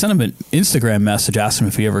sent him an Instagram message, asked him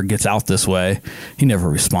if he ever gets out this way. He never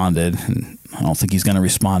responded, and I don't think he's going to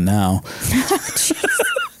respond now.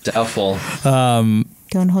 Doubtful.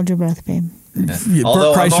 Don't hold your breath, babe. Yeah,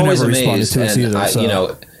 Although Bert Kreischer I'm always never responded amazed, to us and either.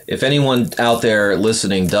 So. If anyone out there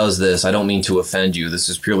listening does this, I don't mean to offend you. This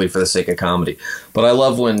is purely for the sake of comedy. But I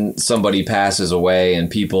love when somebody passes away and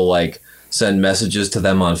people like send messages to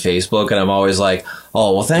them on Facebook, and I'm always like,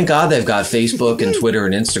 oh, well, thank God they've got Facebook and Twitter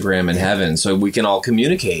and Instagram in heaven so we can all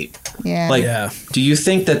communicate. Yeah. Do you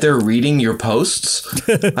think that they're reading your posts?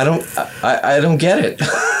 I don't get it.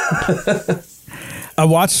 I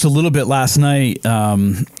watched a little bit last night,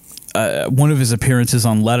 one of his appearances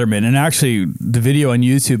on Letterman, and actually the video on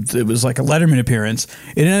YouTube, it was like a Letterman appearance.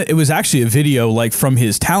 It was actually a video like from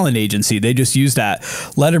his talent agency. They just used that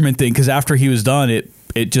Letterman thing because after he was done, it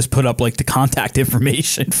just put up like the contact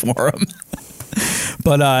information for him.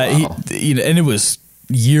 But and it was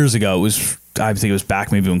years ago. I think it was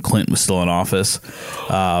back maybe when Clinton was still in office.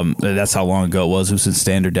 That's how long ago it was. It was in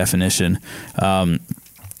standard definition.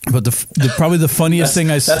 But probably the funniest thing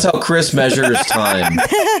that's how Chris measures time.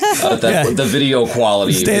 The video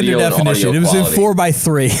quality, standard video definition. It was in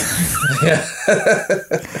 4:3.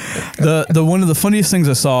 The one of the funniest things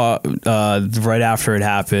I saw right after it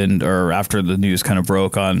happened, or after the news kind of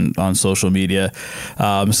broke on social media,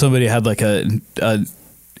 somebody had like a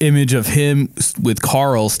image of him with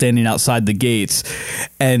Carl standing outside the gates,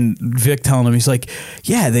 and Vic telling him, he's like,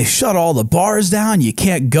 yeah, they shut all the bars down, you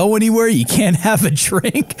can't go anywhere, you can't have a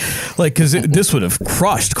drink, like, because this would have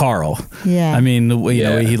crushed Carl. Yeah, I mean, the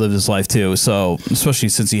way he lived his life too. So especially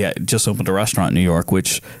since he had just opened a restaurant in New York,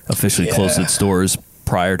 which officially closed its doors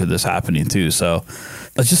prior to this happening too. So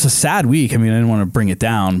it's just a sad week. I mean, I didn't want to bring it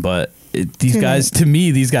down, but these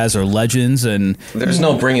guys are legends, and there's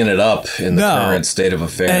no bringing it up in the current state of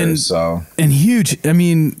affairs. And huge. I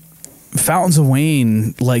mean, Fountains of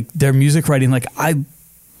Wayne, like their music writing, like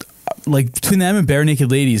between them and Bare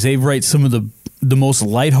Naked Ladies, they write some of the most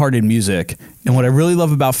lighthearted music. And what I really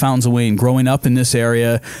love about Fountains of Wayne, growing up in this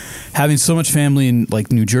area, having so much family in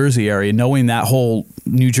like New Jersey area, knowing that whole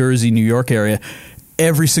New Jersey, New York area,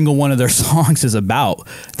 every single one of their songs is about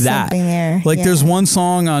that. Something there, Like yeah. there's one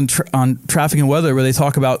song on Traffic and Weather where they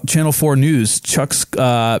talk about Channel 4 News, Chuck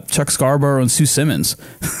Scarborough and Sue Simmons.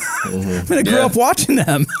 I mean, I grew up watching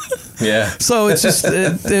them. Yeah. So it's just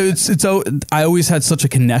I always had such a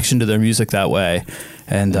connection to their music that way,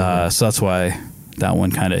 and so that's why that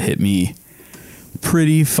one kind of hit me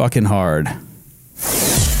pretty fucking hard.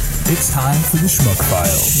 It's time for the Schmuck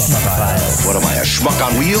File. What am I, a schmuck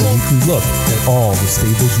on wheels? A weekly look at all the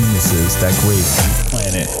stable geniuses that grace the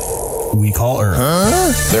planet we call Earth.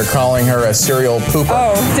 Huh? They're calling her a serial pooper.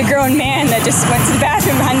 Oh, it's a grown man that just went to the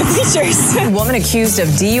bathroom behind the bleachers. A woman accused of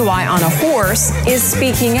DUI on a horse is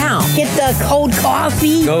speaking out. Get the cold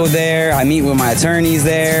coffee. Go there. I meet with my attorneys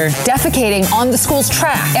there. Defecating on the school's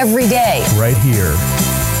track every day. Right here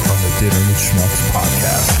on the Dinner with Schmucks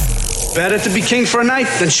podcast. Better to be king for a night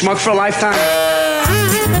than schmuck for a lifetime.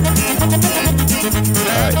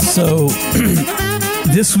 All right, so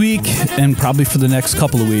this week and probably for the next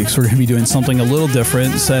couple of weeks, we're going to be doing something a little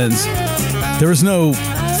different since there was no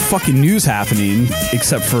fucking news happening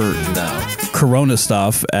except for Corona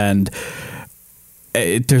stuff, and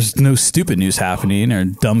there's no stupid news happening or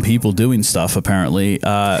dumb people doing stuff apparently.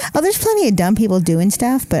 There's plenty of dumb people doing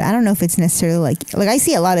stuff, but I don't know if it's necessarily like I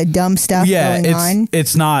see a lot of dumb stuff going on.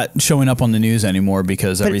 It's not showing up on the news anymore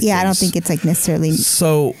because everything. Yeah, I don't think it's like necessarily.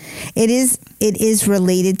 So it is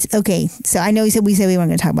related. Okay, so I know we said we weren't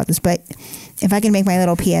going to talk about this, but if I can make my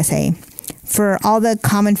little PSA for all the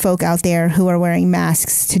common folk out there who are wearing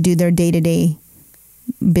masks to do their day-to-day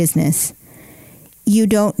business. You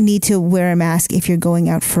don't need to wear a mask if you're going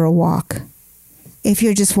out for a walk. If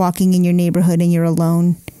you're just walking in your neighborhood and you're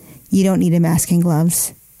alone, you don't need a mask and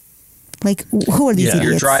gloves. Like, who are these idiots? If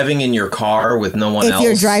you're driving in your car with no one else. If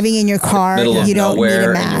you're driving in your car, you don't need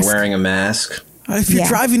a mask. And you're wearing a mask. If you're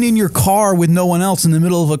driving in your car with no one else in the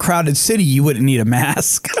middle of a crowded city, you wouldn't need a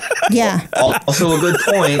mask. Yeah. Also a good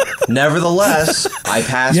point. Nevertheless, I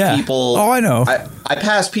pass people. Oh, I know. I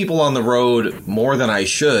pass people on the road more than I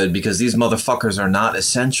should because these motherfuckers are not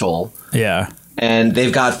essential. Yeah. And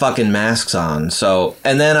they've got fucking masks on. So,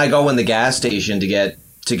 and then I go in the gas station to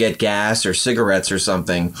get gas or cigarettes or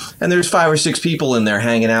something, and there's 5 or 6 people in there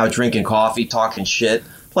hanging out, drinking coffee, talking shit.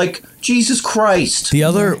 Like, Jesus Christ.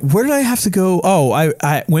 Where did I have to go? Oh,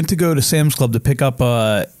 I went to go to Sam's Club to pick up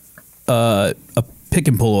a pick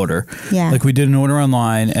and pull order. Yeah. Like we did an order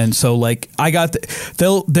online. And so like I got,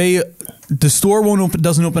 the store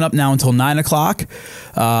doesn't open up now until 9 o'clock.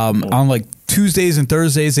 On like Tuesdays and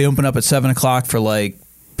Thursdays, they open up at 7 o'clock for like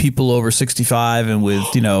people over 65 and with,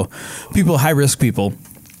 people, high risk people.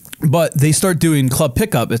 But they start doing club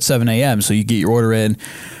pickup at 7 a.m. So you get your order in.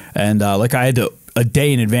 And like I had to, a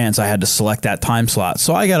day in advance, I had to select that time slot.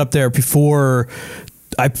 So I got up there before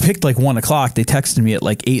I picked like 1 o'clock. They texted me at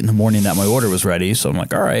like 8 in the morning that my order was ready. So I'm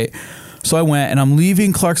like, all right. So I went and I'm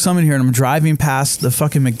leaving Clark Summit here and I'm driving past the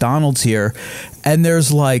fucking McDonald's here. And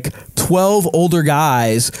there's like 12 older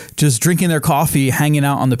guys just drinking their coffee, hanging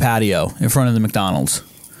out on the patio in front of the McDonald's.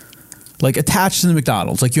 Like attached to the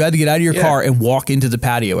McDonald's. Like you had to get out of your car and walk into the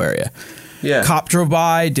patio area. Yeah. Cop drove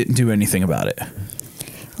by, didn't do anything about it.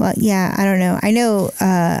 Well, yeah, I don't know. I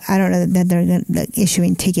don't know that they're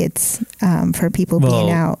issuing tickets for people being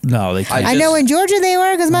out. No, they can't. I know in Georgia they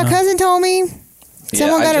were because my cousin told me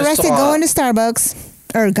someone got arrested going to Starbucks.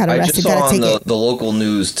 Or got arrested, got a ticket. I just saw on the local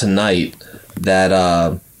news tonight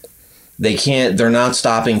that they're not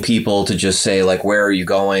stopping people to just say, like, where are you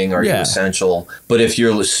going? Are you essential? But if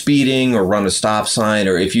you're speeding or run a stop sign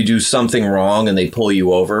or if you do something wrong and they pull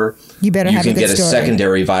you over, you can get a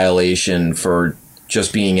secondary violation for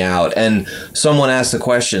just being out. And someone asked the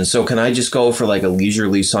question, so can I just go for like a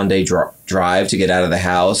leisurely Sunday drive to get out of the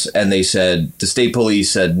house? And they said, the state police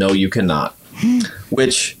said, no, you cannot,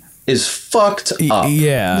 which is fucked up.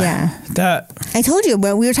 Yeah. That I told you,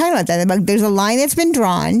 but we were talking about that. Like, there's a line that's been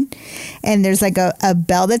drawn and there's like a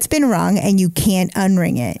bell that's been rung and you can't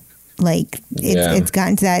unring it. Like it's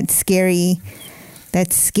gotten to that scary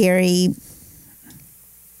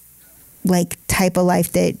like type of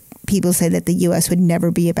life that people say that the U.S. would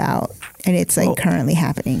never be about, and it's like currently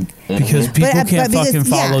happening because people can't fucking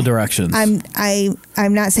follow directions.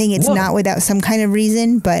 I'm not saying it's not without some kind of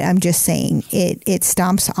reason, but I'm just saying it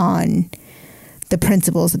stomps on the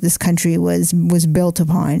principles that this country was built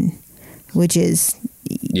upon, which is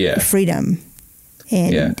freedom.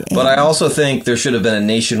 But I also think there should have been a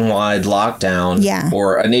nationwide lockdown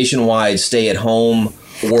or a nationwide stay-at-home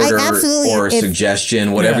order or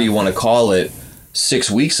suggestion, whatever you want to call it,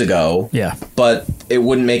 6 weeks ago. Yeah. But it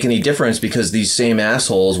wouldn't make any difference because these same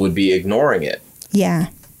assholes would be ignoring it. Yeah.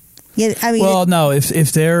 Yeah. I mean, well, no,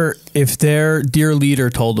 if their dear leader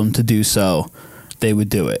told them to do so, they would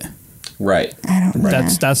do it. Right.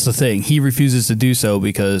 That's the thing. He refuses to do so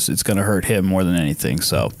because it's going to hurt him more than anything.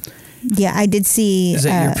 So, yeah, I did see. Is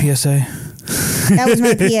that your PSA? That was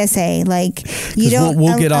my PSA. Like, you don't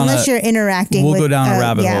we'll get on unless you're interacting. We'll with, go down a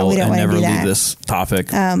rabbit hole we don't and never do leave that. this topic.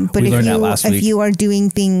 But we learned that last week. If you are doing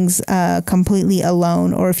things completely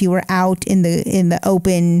alone, or if you were out in the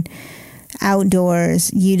open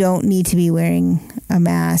outdoors, you don't need to be wearing a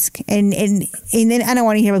mask. And then I don't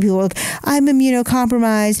want to hear about people like, I'm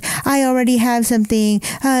immunocompromised, I already have something.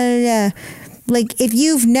 Like, if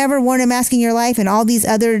you've never worn a mask in your life and all these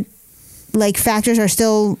other like factors are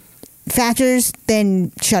still factors,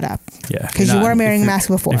 then shut up. Yeah, because you weren't wearing a mask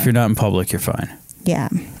before. If you're not in public, you're fine. Yeah.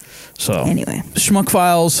 So anyway, Schmuck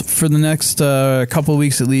Files for the next couple of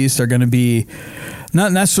weeks at least are going to be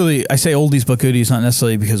not necessarily, I say oldies but goodies, not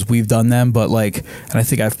necessarily because we've done them, but like, and I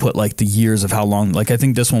think I've put like the years of how long, like I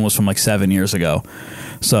think this one was from like 7 years ago.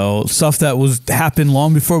 So stuff that happened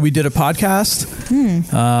long before we did a podcast.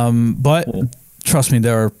 But trust me,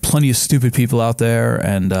 there are plenty of stupid people out there,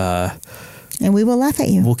 and we will laugh at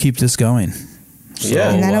you. We'll keep this going. So,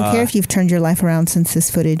 and I don't care if you've turned your life around since this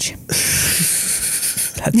footage.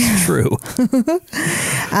 That's true.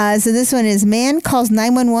 So this one is man calls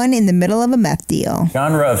 911 in the middle of a meth deal.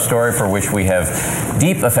 Genre of story for which we have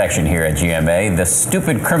deep affection here at GMA, the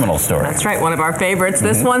stupid criminal story. That's right, one of our favorites.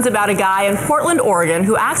 This one's about a guy in Portland, Oregon,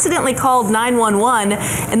 who accidentally called 911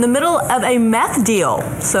 in the middle of a meth deal.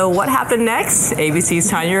 So what happened next? ABC's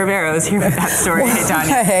Tanya Rivera is here with that story. Hey,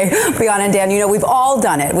 Tanya. Hey, Brianna and Dan, we've all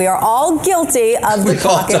done it. We are all guilty of the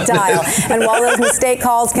pocket dial. And while those mistake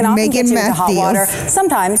calls can often get you into hot water,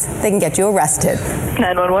 sometimes they can get you arrested.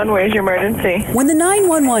 911, where's your emergency? When the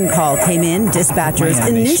 911 call came in, dispatchers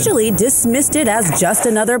initially dismissed it as just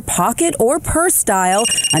another pocket or purse dial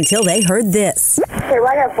until they heard this. Okay, well,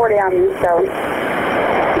 I got 40 on me, so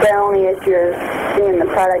the only issue is seeing the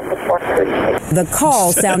product before purchase. The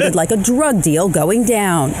call sounded like a drug deal going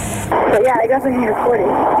down. But yeah, I definitely need 40.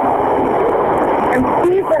 And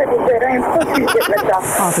please let it be good. I am so to get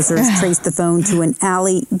myself. Officers traced the phone to an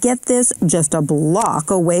alley, get this, just a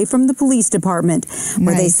block away from the police department,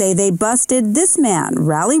 where they say they busted this man,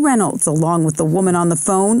 Raleigh Reynolds, along with the woman on the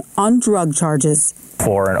phone on drug charges.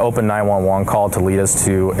 For an open 911 call to lead us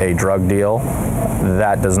to a drug deal,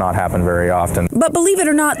 that does not happen very often. But believe it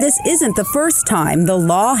or not, this isn't the first time the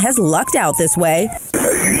law has lucked out this way.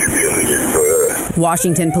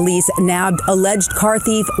 Washington police nabbed alleged car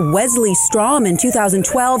thief Wesley Strom in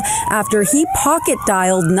 2012 after he pocket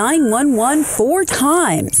dialed 911 4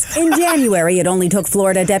 times. In January, it only took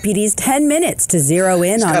Florida deputies 10 minutes to zero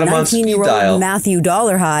in on 19-year-old Matthew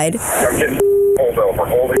Dollarhide.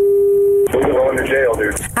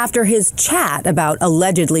 After his chat about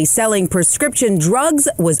allegedly selling prescription drugs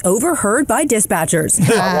was overheard by dispatchers.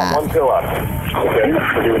 I want one pill out. Okay,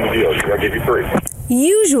 we're doing the deal. I'll give you 3.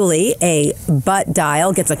 Usually, a butt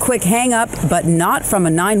dial gets a quick hang-up, but not from a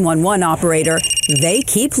 911 operator. They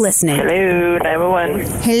keep listening. Hello, 911.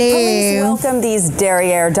 Hello. Police welcome these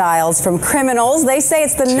derriere dials from criminals. They say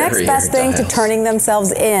it's the next best thing to turning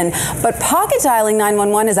themselves in. But pocket dialing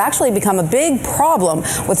 911 has actually become a big problem,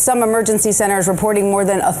 with some emergency centers reporting more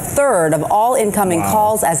than a third of all incoming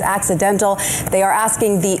calls as accidental. They are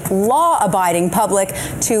asking the law-abiding public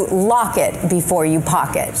to lock it before you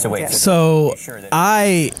pocket. So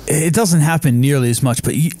it doesn't happen nearly as much,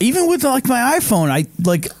 but even with like my iPhone,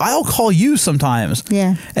 I'll call you sometimes.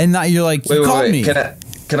 Yeah. And now you're like, you called me.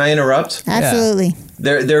 Can I interrupt? Absolutely.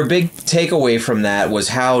 Their big takeaway from that was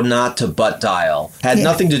how not to butt dial. Had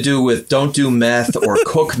nothing to do with don't do meth or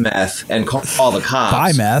cook meth and call the cops.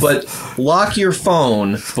 Buy meth. But lock your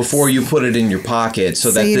phone before you put it in your pocket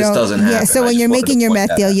so that this doesn't happen. Yeah, so when you're making your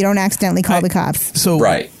meth deal, you don't accidentally call the cops. So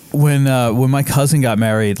when my cousin got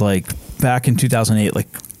married, like back in 2008, like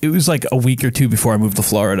it was like a week or two before I moved to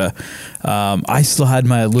Florida, I still had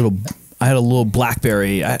I had a little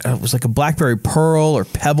BlackBerry. It was like a BlackBerry Pearl or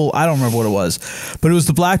Pebble. I don't remember what it was. But it was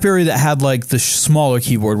the BlackBerry that had like the smaller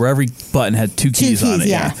keyboard where every button had two keys on it.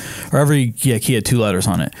 Yeah. Or every key had 2 letters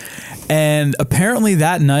on it. And apparently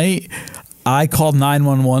that night, I called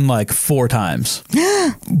 911 like 4 times.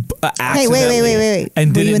 Hey, wait.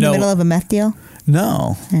 And were you in the middle of a meth deal?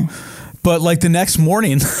 No. Yeah. But like the next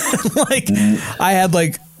morning, like I had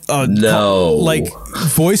like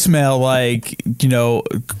voicemail, like,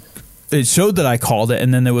 it showed that I called it,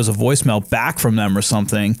 and then there was a voicemail back from them or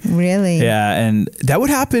something. Really? Yeah, and that would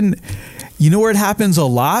happen. You know where it happens a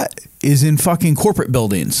lot is in fucking corporate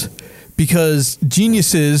buildings, because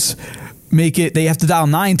geniuses they have to dial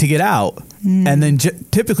 9 to get out, and then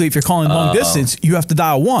typically if you're calling long distance, you have to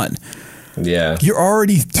dial 1. Yeah. You're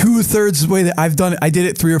already 2/3 the way that I've done it. I did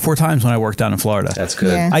it 3 or 4 times when I worked down in Florida. That's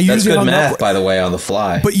good. Yeah. That's good math, by the way, on the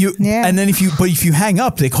fly. But and then if you hang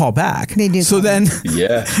up, they call back. They do. So then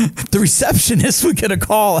yeah, the receptionist would get a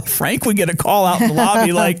call. Frank would get a call out in the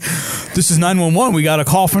lobby like, "This is 911. We got a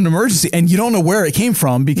call from an emergency," and you don't know where it came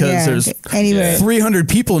from because there's 300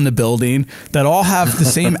 people in the building that all have the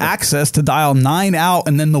same access to dial 9 out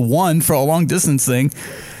and then the 1 for a long distance thing.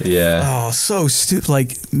 Yeah. Oh, so stupid.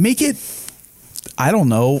 Like, make it, I don't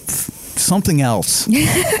know, something else.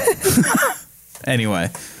 Anyway,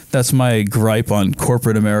 that's my gripe on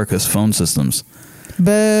corporate America's phone systems.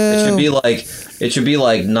 Boo. It should be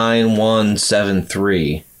like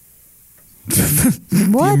 9173.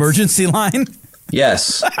 The emergency line?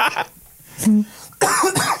 Yes.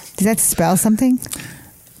 Does that spell something?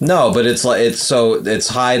 No, but it's like it's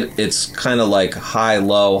high. It's kind of like high,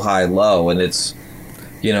 low, and it's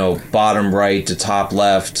bottom right to top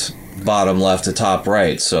left, bottom left to top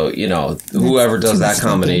right. So whoever does that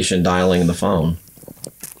combination dialing the phone.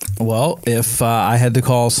 Well, if I had to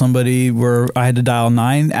call somebody where I had to dial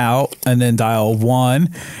 9 out and then dial 1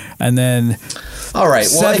 and then all right,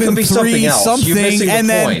 well, it could be something else. You're missing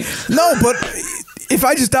the point. No, but if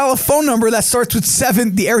I just dial a phone number that starts with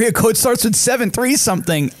 7, the area code starts with 73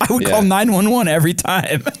 something, I would call 911 every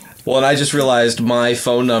time. Well, and I just realized my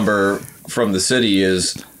phone number from the city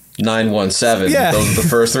is 917. Yeah. Those are the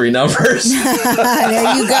first 3 numbers.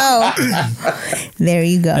 There you go. There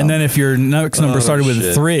you go. And then if your next number started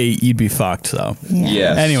with 3, you'd be fucked. So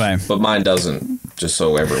Yes. Anyway, but mine doesn't. Just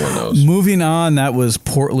so everyone knows. Moving on, that was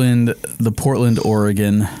Portland,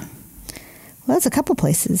 Oregon. Well, that's a couple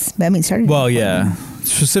places. I mean, started. Well, yeah.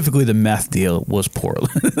 Specifically, the meth deal was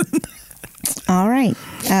Portland. All right.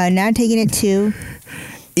 Now taking it to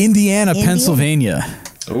Indiana, Pennsylvania.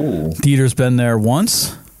 Ooh. Dieter's been there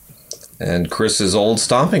once. And Chris's old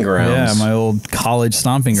stomping grounds. Yeah, my old college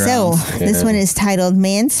stomping grounds. So, this one is titled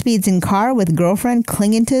Man Speeds in Car with Girlfriend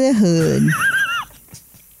Clinging to the Hood.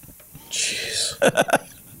 Jeez.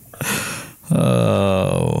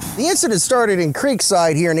 Oh. The incident started in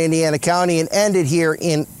Creekside here in Indiana County and ended here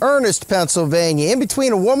in Ernest, Pennsylvania. In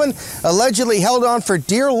between, a woman allegedly held on for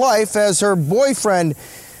dear life as her boyfriend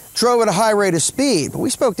drove at a high rate of speed. But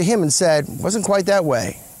we spoke to him and said it wasn't quite that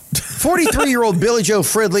way. 43-year-old Billy Joe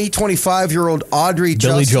Fridley, 25-year-old Audrey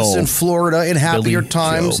Justice in Florida in happier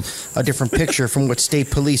times. A different picture from what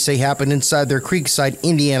state police say happened inside their Creekside,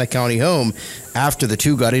 Indiana County home after the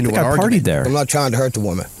two got into an argument. There. I'm not trying to hurt the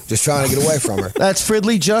woman, just trying to get away from her. That's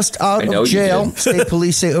Fridley just out of jail. State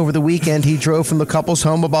police say over the weekend he drove from the couple's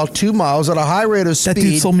home about 2 miles at a high rate of speed. That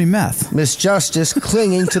dude sold me meth. Miss Justice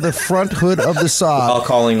clinging to the front hood of the Saab. Without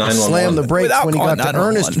calling 911. Slammed the brakes when he got to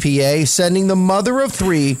Ernest, PA, sending the mother of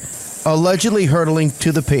 3 allegedly hurtling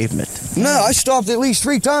to the pavement. No, I stopped at least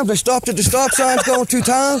 3 times. I stopped at the stop signs going 2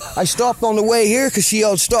 times. I stopped on the way here because she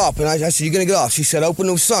yelled stop. And I said, "You're going to get off." She said, "Open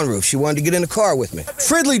the sunroof." She wanted to get in the car with me.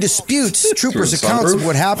 Fridley disputes troopers' accounts of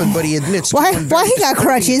what happened, but he admits why he got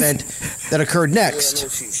crutches that occurred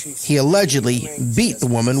next. He allegedly beat the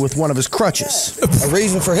woman with one of his crutches. A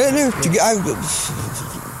reason for hitting her?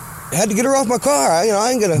 I had to get her off my car.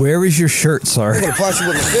 I ain't gonna. Where is your shirt, sir? I ain't gonna punch her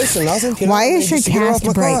with my fist or nothing. Why is your cast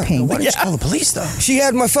bright pink? Why didn't you call the police though? She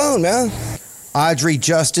had my phone, man. Audrey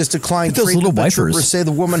Justice declined those little treatment. wipers. Troopers say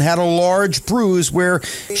the woman had a large bruise where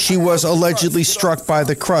she was allegedly struck by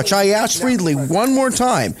the crutch. I asked Friedley one more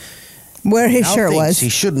time where his shirt was. He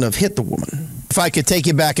shouldn't have hit the woman. If I could take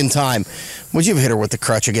you back in time, would you have hit her with the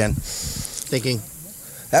crutch again? Thinking.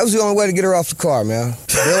 That was the only way to get her off the car, man.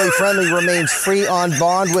 Billy Friendly remains free on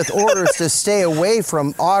bond with orders to stay away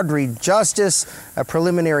from Audrey Justice. A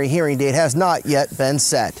preliminary hearing date has not yet been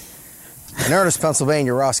set. In Ernest,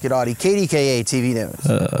 Pennsylvania, Ross Godotti, KDKA TV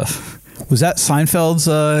News. Was that Seinfeld's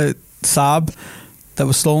Saab that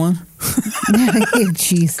was stolen?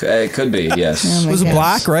 Jeez. It could be, yes. Was it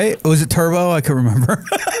black, right? Or was it turbo? I can't remember.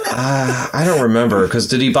 I don't remember, because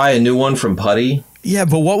did he buy a new one from Putty? Yeah,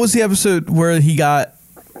 but what was the episode where he got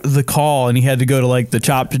the call and he had to go to like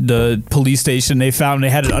the police station? They found they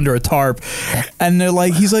had it under a tarp, and they're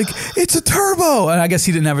like, he's like, "It's a turbo," and I guess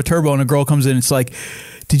he didn't have a turbo, and a girl comes in, and it's like,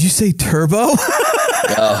 "Did you say turbo?"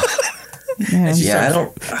 Yeah, I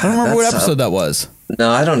don't remember what episode that was. No,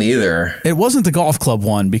 I don't either. It wasn't the golf club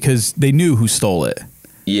one because they knew who stole it.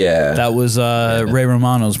 Yeah, that was Ray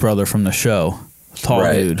Romano's brother from the show,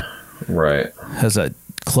 tall dude. Right, has that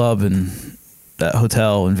club and that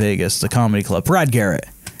hotel in Vegas, the comedy club. Brad Garrett.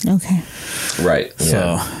 Okay. Right.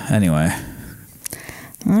 So anyway.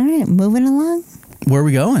 All right, moving along. Where are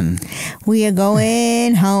we going? We are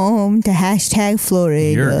going home to #Florida.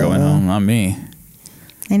 You're going home, not me.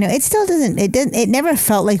 I know it still doesn't. It never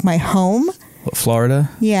felt like my home. What, Florida?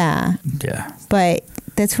 Yeah. Yeah. But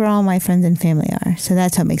that's where all my friends and family are, so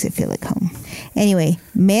that's what makes it feel like home. Anyway,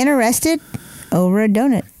 man arrested over a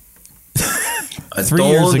donut. 3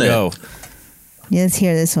 years ago. Yeah, let's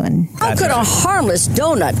hear this one. How could a harmless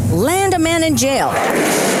donut land a man in jail?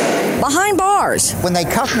 Behind bars. When they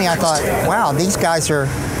cuffed me, I thought, wow, these guys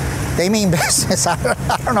they mean business. I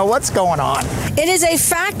don't know what's going on. It is a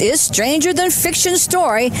fact is stranger than fiction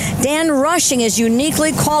story Dan Rushing is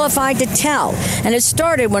uniquely qualified to tell. And it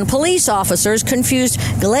started when police officers confused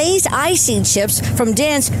glazed icing chips from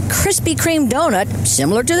Dan's Krispy Kreme donut,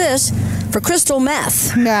 similar to this, for crystal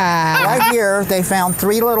meth. Right here, they found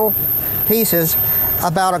 3 little pieces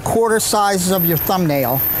about a quarter size of your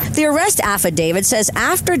thumbnail. The arrest affidavit says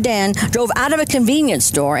after Dan drove out of a convenience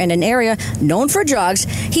store in an area known for drugs,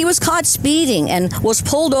 he was caught speeding and was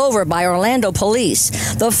pulled over by Orlando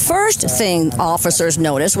police. The first thing officers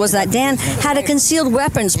noticed was that Dan had a concealed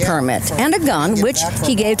weapons permit and a gun, which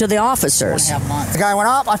he gave to the officers. The guy went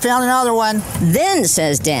up, I found another one. Then,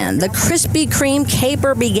 says Dan, the Krispy Kreme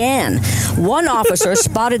caper began. One officer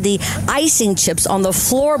spotted the icing chips on the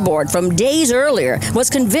floorboard from days earlier, was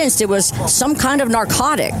convinced it was some kind of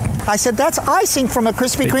narcotic. I said, that's icing from a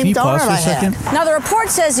Krispy Kreme donut I had. Now, the report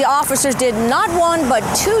says the officers did not 1 but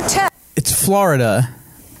 2 tests. It's Florida.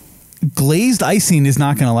 Glazed icing is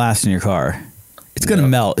not going to last in your car. It's going to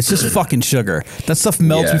melt. It's just fucking sugar. That stuff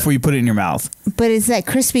melts before you put it in your mouth. But it's that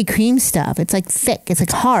Krispy Kreme stuff. It's like thick. It's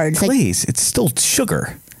like hard. It's glaze. It's still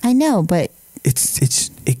sugar. I know, but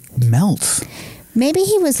it melts. Maybe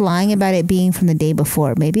he was lying about it being from the day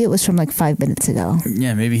before. Maybe it was from like 5 minutes ago.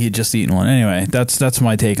 Yeah, maybe he had just eaten one. Anyway, that's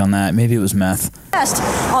my take on that. Maybe it was meth. Test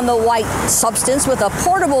on the white substance with a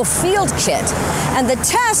portable field kit, and the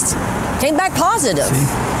test came back positive.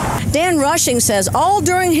 Dan Rushing says all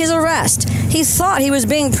during his arrest, he thought he was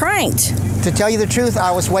being pranked. To tell you the truth,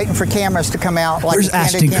 I was waiting for cameras to come out. Like where's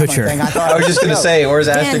Ashton Kutcher? I was just going to say, where's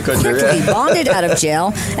Ashton Kutcher? Dan quickly bonded out of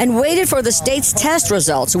jail and waited for the state's test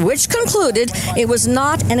results, which concluded it was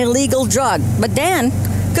not an illegal drug. But Dan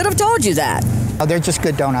could have told you that. Oh, they're just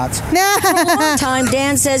good donuts. For a long time,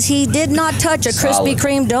 Dan says he did not touch a Krispy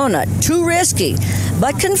Kreme donut. Too risky.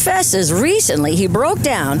 But confesses recently he broke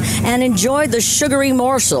down and enjoyed the sugary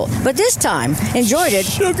morsel. But this time, enjoyed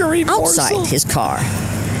it outside his car.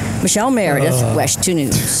 Michelle Meredith, West 2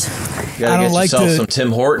 News. You gotta get yourself some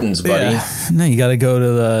Tim Hortons, buddy. Yeah. No, you got to go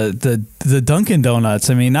to the Dunkin'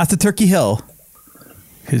 Donuts. I mean, not the Turkey Hill.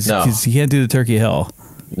 Because you can't do the Turkey Hill.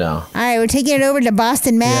 No. All right, we're taking it over to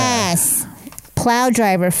Boston, Mass. Plow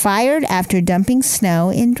driver fired after dumping snow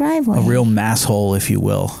in driveway. A real mass hole, if you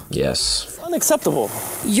will. Yes. Unacceptable.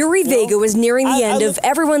 Yuri Vega was nearing the end of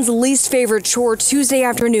everyone's least favorite chore Tuesday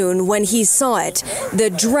afternoon when he saw it, the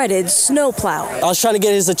dreaded snowplow. I was trying to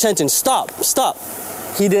get his attention. Stop.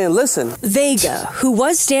 He didn't listen. Vega, who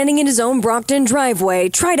was standing in his own Brockton driveway,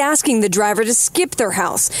 tried asking the driver to skip their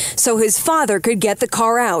house so his father could get the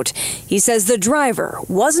car out. He says the driver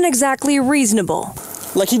wasn't exactly reasonable.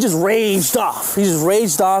 Like he just raged off.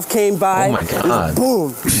 Came by. Oh my God.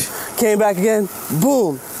 Boom. Came back again.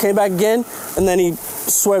 Boom. Came back again. And then he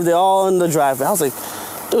swerved it all in the driveway. I was like,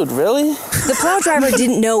 dude, really? The plow driver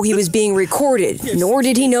didn't know he was being recorded, nor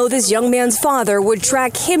did he know this young man's father would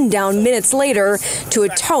track him down minutes later to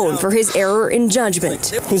atone for his error in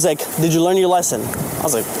judgment. He's like, did you learn your lesson? I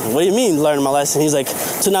was like, what do you mean learning my lesson? He's like,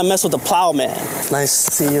 to not mess with the plowman. Nice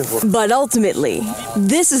to see you. But ultimately,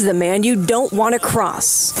 this is the man you don't want to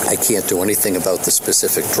cross. I can't do anything about the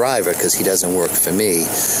specific driver because he doesn't work for me,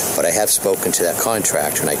 but I have spoken to that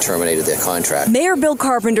contractor and I terminated their contract. Mayor Bill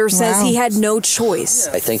Carpenter says he had no choice.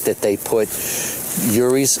 I think that they put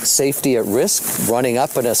Yuri's safety at risk, running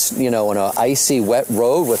up in an icy, wet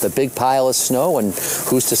road with a big pile of snow, and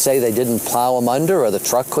who's to say they didn't plow him under or the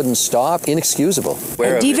truck couldn't stop? Inexcusable.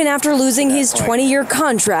 And even after losing his 20-year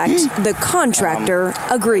contract, the contractor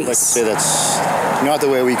agrees. I'd like to say that's not the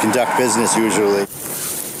way we conduct business usually.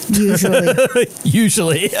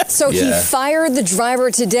 Usually. So he fired the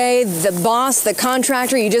driver today. The boss, the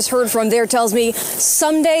contractor you just heard from there, tells me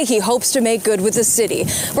someday he hopes to make good with the city.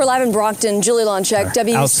 We're live in Brockton. Julie Lonchek,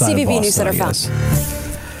 WCBB News Center 5.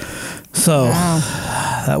 So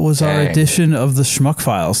that was our edition of the Schmuck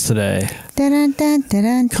Files today.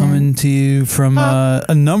 Coming to you from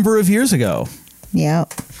a number of years ago.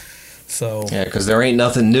 Yep. So yeah, because there ain't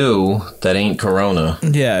nothing new that ain't Corona.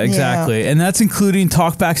 Yeah, exactly. And that's including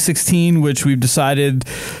Talkback 16, which we've decided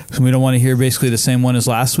we don't want to hear basically the same one as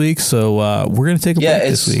last week. So we're going to take a break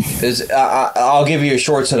this week. I'll give you a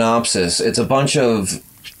short synopsis. It's a bunch of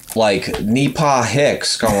like Neepa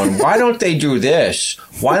Hicks going, why don't they do this?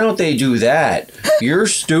 Why don't they do that? You're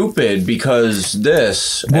stupid because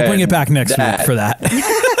this. We'll bring it back next that. week for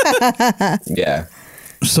that. Yeah.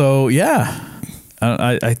 So yeah,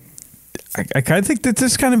 I kind of think that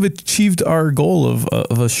this kind of achieved our goal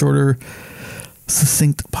of a shorter,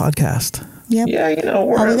 succinct podcast. Yep. Yeah, you know,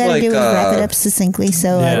 we're all we gotta like, do is wrap it up succinctly.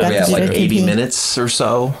 So like 80 minutes or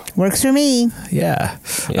so. Works for me. Yeah.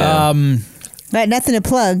 Got nothing to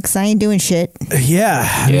plug because I ain't doing shit. Yeah.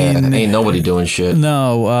 I mean, ain't nobody doing shit.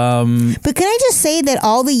 No. But can I just say that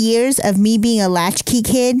all the years of me being a latchkey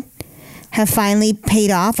kid have finally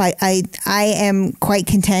paid off. I am quite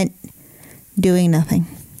content doing nothing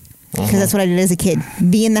because that's what I did as a kid.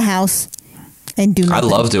 Be in the house and do nothing. I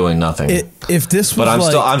love doing nothing. If this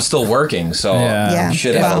was I'm still working, so you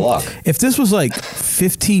should have luck. If this was like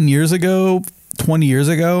 15 years ago, 20 years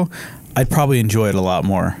ago, I'd probably enjoy it a lot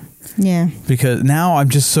more. Yeah. Because now I'm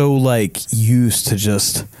just so like used to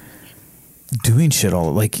just doing shit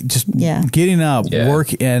all like just getting up,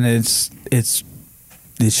 work, and it's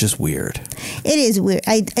just weird. It is weird.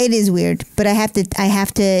 It is weird, but I have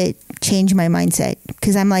to change my mindset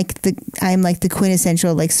because I'm like the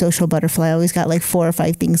quintessential like social butterfly. I always got like 4 or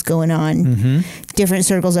 5 things going on, different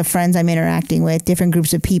circles of friends I'm interacting with, different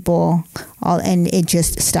groups of people, and it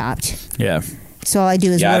just stopped. Yeah. So all I do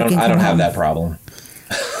is work and come home. I don't have that problem.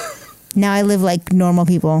 Now I live like normal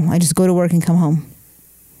people. I just go to work and come home,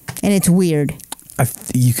 and it's weird.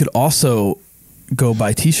 You could also go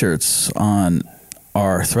buy T-shirts on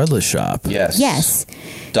our Threadless shop. Yes.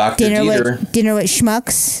 Dr. Dinner with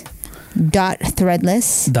Schmucks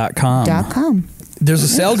 .threadless.com. There's a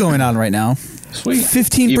sale going on right now. Sweet.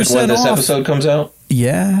 15% Even when this off. episode comes out?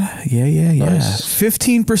 Yeah. Nice.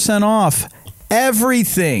 15% off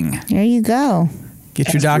everything. There you go.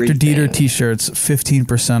 Get your Dr. Dieter T-shirts,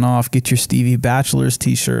 15% off. Get your Stevie Bachelor's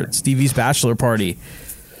T-shirt, Stevie's Bachelor Party.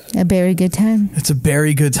 A very good time. It's a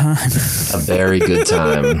very good time. A very good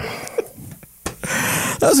time.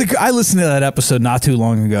 I listened to that episode not too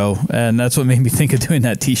long ago, and that's what made me think of doing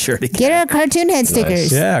that T-shirt again. Get our Cartoon Head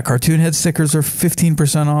stickers. Yeah, Cartoon Head stickers are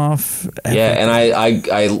 15% off. Yeah, and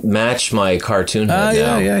I match my Cartoon Head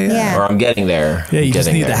now. Yeah. Or I'm getting there. Yeah, you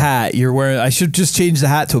just need the hat. You're wearing. I should just change the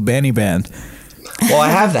hat to a Banny Band. Well, I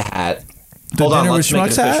have the hat. Hold on, let's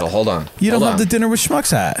make it official. Hold on. You don't have the Dinner with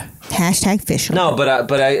Schmucks hat. #official. No,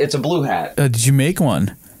 but it's a blue hat. Did you make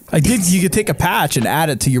one? I did. You could take a patch and add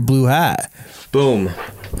it to your blue hat. Boom.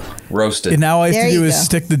 Roasted. And now all I have to do is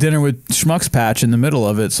stick the Dinner with Schmucks patch in the middle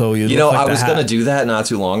of it. So you know, I was going to do that not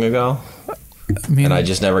too long ago. And I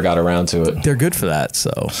just never got around to it. They're good for that.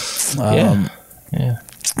 So,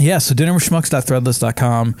 yeah. So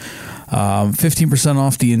dinnerwithschmucks.threadless.com. 15%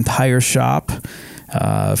 off the entire shop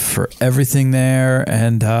for everything there.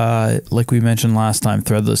 And like we mentioned last time,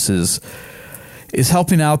 Threadless is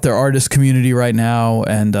helping out their artist community right now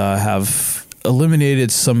and have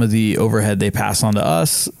eliminated some of the overhead they pass on to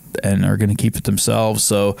us and are going to keep it themselves.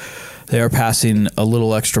 So they are passing a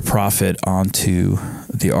little extra profit onto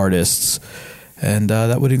the artists. And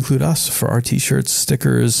that would include us for our T-shirts,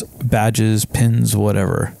 stickers, badges, pins,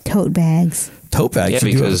 whatever. Tote bags. Tote bags. Yeah,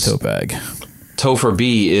 you do have a because tote bag. Topher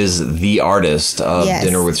B is the artist of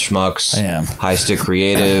Dinner with Schmucks. I am. High Stick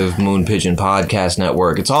Creative, Moon Pigeon Podcast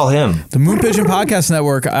Network. It's all him. The Moon Pigeon Podcast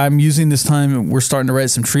Network, I'm using this time. We're starting to write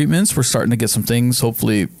some treatments. We're starting to get some things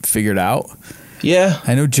hopefully figured out. Yeah.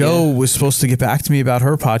 I know Joe was supposed to get back to me about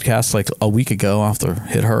her podcast like a week ago. I'll have to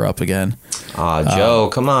hit her up again. Joe,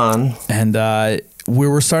 come on. And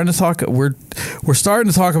we're starting to talk. We're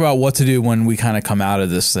starting to talk about what to do when we kind of come out of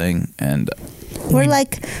this thing. And we're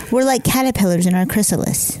like caterpillars in our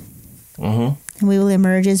chrysalis. And we will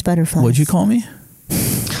emerge as butterflies. What'd you call me?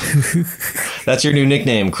 That's your new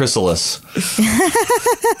nickname, Chrysalis.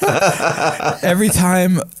 Every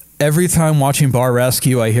time watching Bar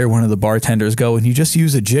Rescue, I hear one of the bartenders go, "And you just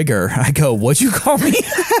use a jigger." I go, "What'd you call me?"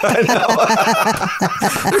 I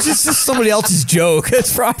know. Which is just somebody else's joke. I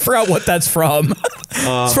forgot what that's from.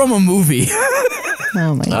 It's from a movie.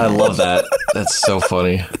 Oh my God. I love that. That's so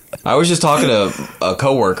funny. I was just talking to a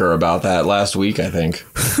coworker about that last week, I think.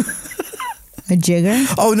 A jigger?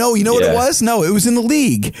 Oh, no. You know what it was? No, it was in The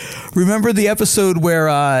League. Remember the episode where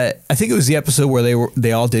I think it was the episode where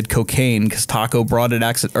they all did cocaine because Taco brought it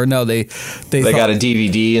they got a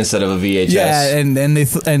DVD instead of a VHS. Yeah,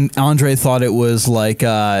 and Andre thought it was like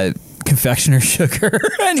confectioner sugar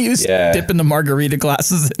and he was dipping the margarita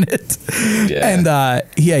glasses in it. Yeah. And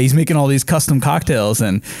he's making all these custom cocktails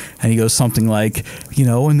and he goes something like,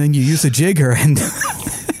 and then you use a jigger and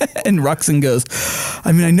And Ruxin goes,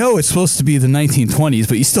 I mean, I know it's supposed to be the 1920s,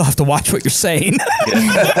 but you still have to watch what you're saying.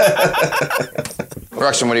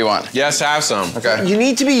 Ruxin, what do you want? Yes, have some. Okay. You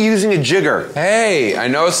need to be using a jigger. Hey, I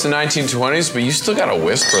know it's the 1920s, but you still gotta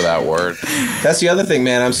whisper that word. That's the other thing,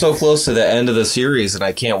 man. I'm so close to the end of the series and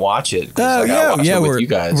I can't watch it. Watch it with you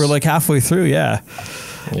guys. We're like halfway through, yeah.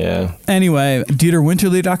 Yeah. Anyway,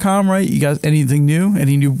 DieterWinterly.com, right? You guys, anything new?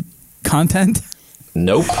 Any new content?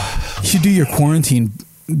 Nope. You should do your quarantine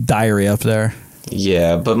diary up there.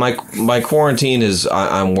 Yeah, but my quarantine is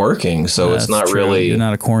I'm working, so it's not true. really. You're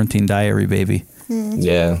not a quarantine diary, baby.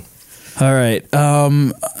 Yeah. All right.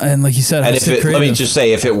 And like you said, and let me just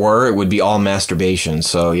say, if it were, it would be all masturbation.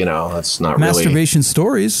 So that's not masturbation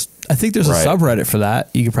stories. I think there's a subreddit for that.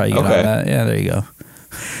 You could probably get on that. Yeah, there you go.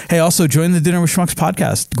 Hey, also join the Dinner with Schmucks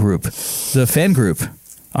podcast group, the fan group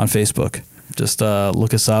on Facebook. Just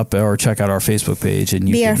look us up or check out our Facebook page and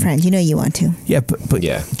be our friend. You know you want to. Yeah, but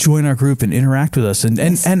join our group and interact with us and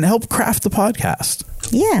help craft the podcast.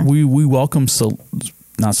 Yeah, we welcome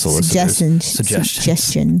not solicitors,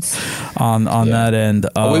 suggestions on that end.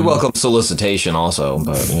 We welcome solicitation also,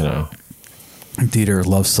 but Dieter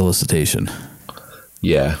loves solicitation.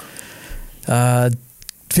 Yeah.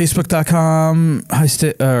 Facebook.com,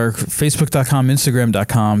 Facebook.com,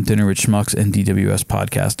 Instagram.com, Dinner with Schmucks and DWS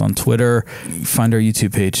Podcast on Twitter. Find our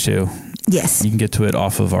YouTube page too. Yes. You can get to it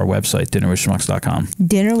off of our website, dinnerwithschmucks.com.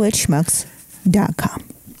 Dinnerwithschmucks.com.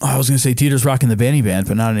 I was going to say Dieter's rocking the Banny Band,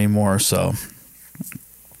 but not anymore, so.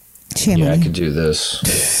 Yeah, I could do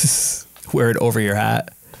this. Wear it over your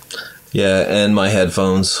hat. Yeah, and my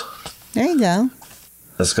headphones. There you go.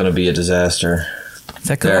 That's going to be a disaster.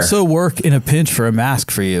 That could also work in a pinch for a mask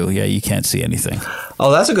for you. Yeah, you can't see anything.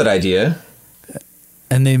 Oh, that's a good idea.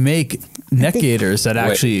 And they make neck gaiters that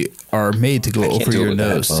actually are made to go over your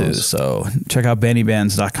nose too. So check out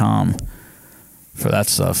bannybands.com for that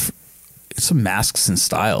stuff. It's some masks in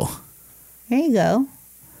style. There you go.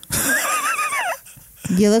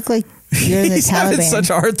 You look like you're in the He's Taliban. having such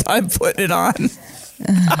a hard time putting it on.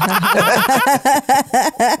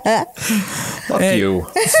 Fuck you.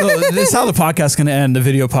 So this is how the podcast is going to end. The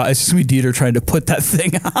video it's just going to be Dieter trying to put that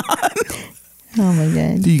thing on. Oh my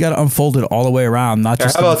god! You got to unfold it all the way around, not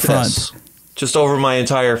just in the front. This? Just over my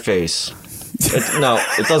entire face.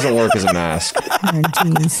 It doesn't work as a mask. Oh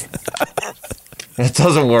jeez. It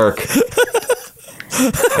doesn't work.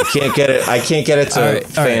 I can't get it to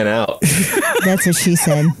fan out. That's what she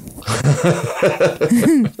said.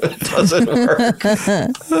 It doesn't work.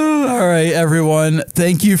 All right, everyone.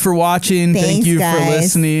 Thank you for watching. Thanks, Thank you guys. for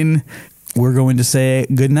listening. We're going to say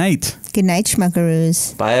good night. Good night,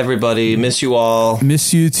 Schmuckaroos. Bye, everybody. Miss you all.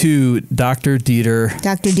 Miss you too, Dr. Dieter.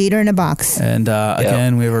 Dr. Dieter in a box. And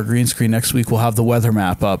again, we have our green screen next week. We'll have the weather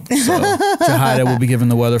map up. So Jahida will be giving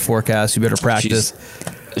the weather forecast. You better practice.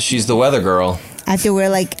 She's the weather girl. I have to be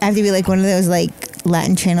like one of those like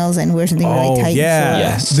Latin channels and wear something really tight. Yeah.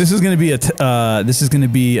 Yes. This is going to be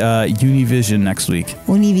Univision next week.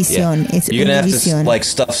 Univision. Yeah. It's You're gonna Univision. have to like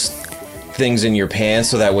stuff things in your pants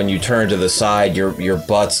so that when you turn to the side, your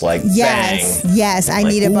butt's like bang. Yes, I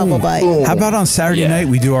need a bubble butt. How about on Saturday night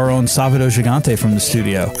we do our own Sábado Gigante from the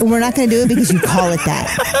studio? We're not going to do it because you call it that.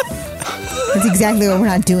 That's exactly why we're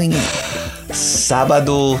not doing it.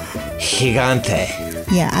 Sábado Gigante.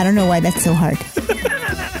 Yeah, I don't know why that's so hard.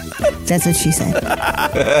 That's what she said.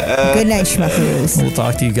 Good night, Schmuckaroos. We'll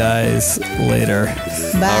talk to you guys later.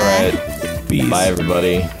 Bye. All right. Peace. Bye,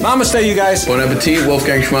 everybody. Namaste, you guys. Bon appetit,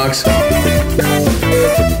 Wolfgang Schmucks.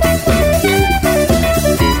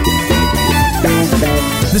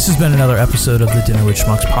 This has been another episode of the Dinner with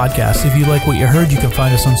Schmucks podcast. If you like what you heard, you can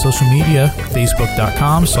find us on social media,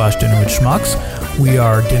 facebook.com/Dinner with Schmucks. We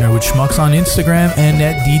are Dinner with Schmucks on Instagram and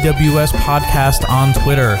at DWS Podcast on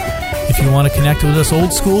Twitter. If you want to connect with us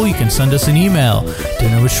old school, you can send us an email,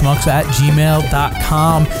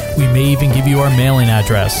 dinnerwithschmucks@gmail.com. We may even give you our mailing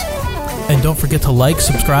address. And don't forget to like,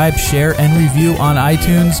 subscribe, share, and review on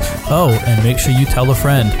iTunes. Oh, and make sure you tell a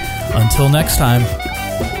friend. Until next time.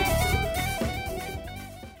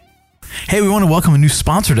 Hey, we want to welcome a new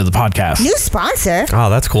sponsor to the podcast. New sponsor? Oh,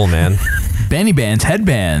 that's cool, man. Banny Bands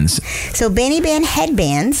headbands. So Banny Band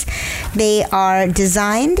headbands, they are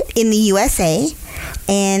designed in the USA,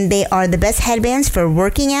 and they are the best headbands for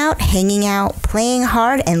working out, hanging out, playing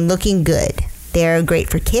hard, and looking good. They're great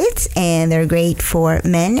for kids, and they're great for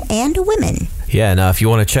men and women. Yeah, now if you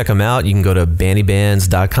want to check them out, you can go to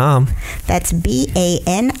bannybands.com. That's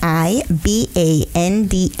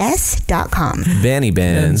BANIBANDS.com.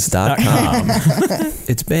 Bannybands.com.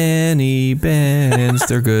 It's Banny Bands.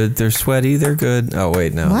 They're good. They're sweaty. They're good. Oh,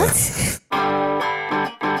 wait, no. What?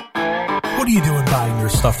 What are you doing buying your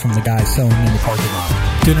stuff from the guy selling in the parking lot?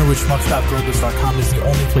 DinnerWithSchmucks.threadless.com is the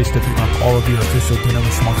only place to pick up all of your official Dinner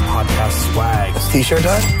with Schmucks podcast swag. T-shirt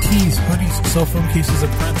done? Tees, hoodies, cell phone cases,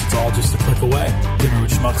 and prints. It's all just a click away.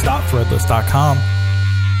 DinnerWithSchmucks.threadless.com.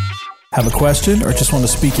 Have a question or just want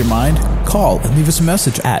to speak your mind? Call and leave us a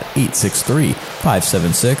message at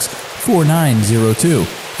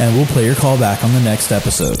 863-576-4902, and we'll play your call back on the next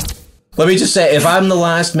episode. Let me just say, if I'm the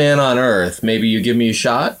last man on Earth, maybe you give me a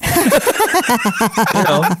shot? I'm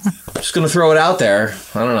just going to throw it out there.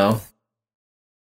 I don't know.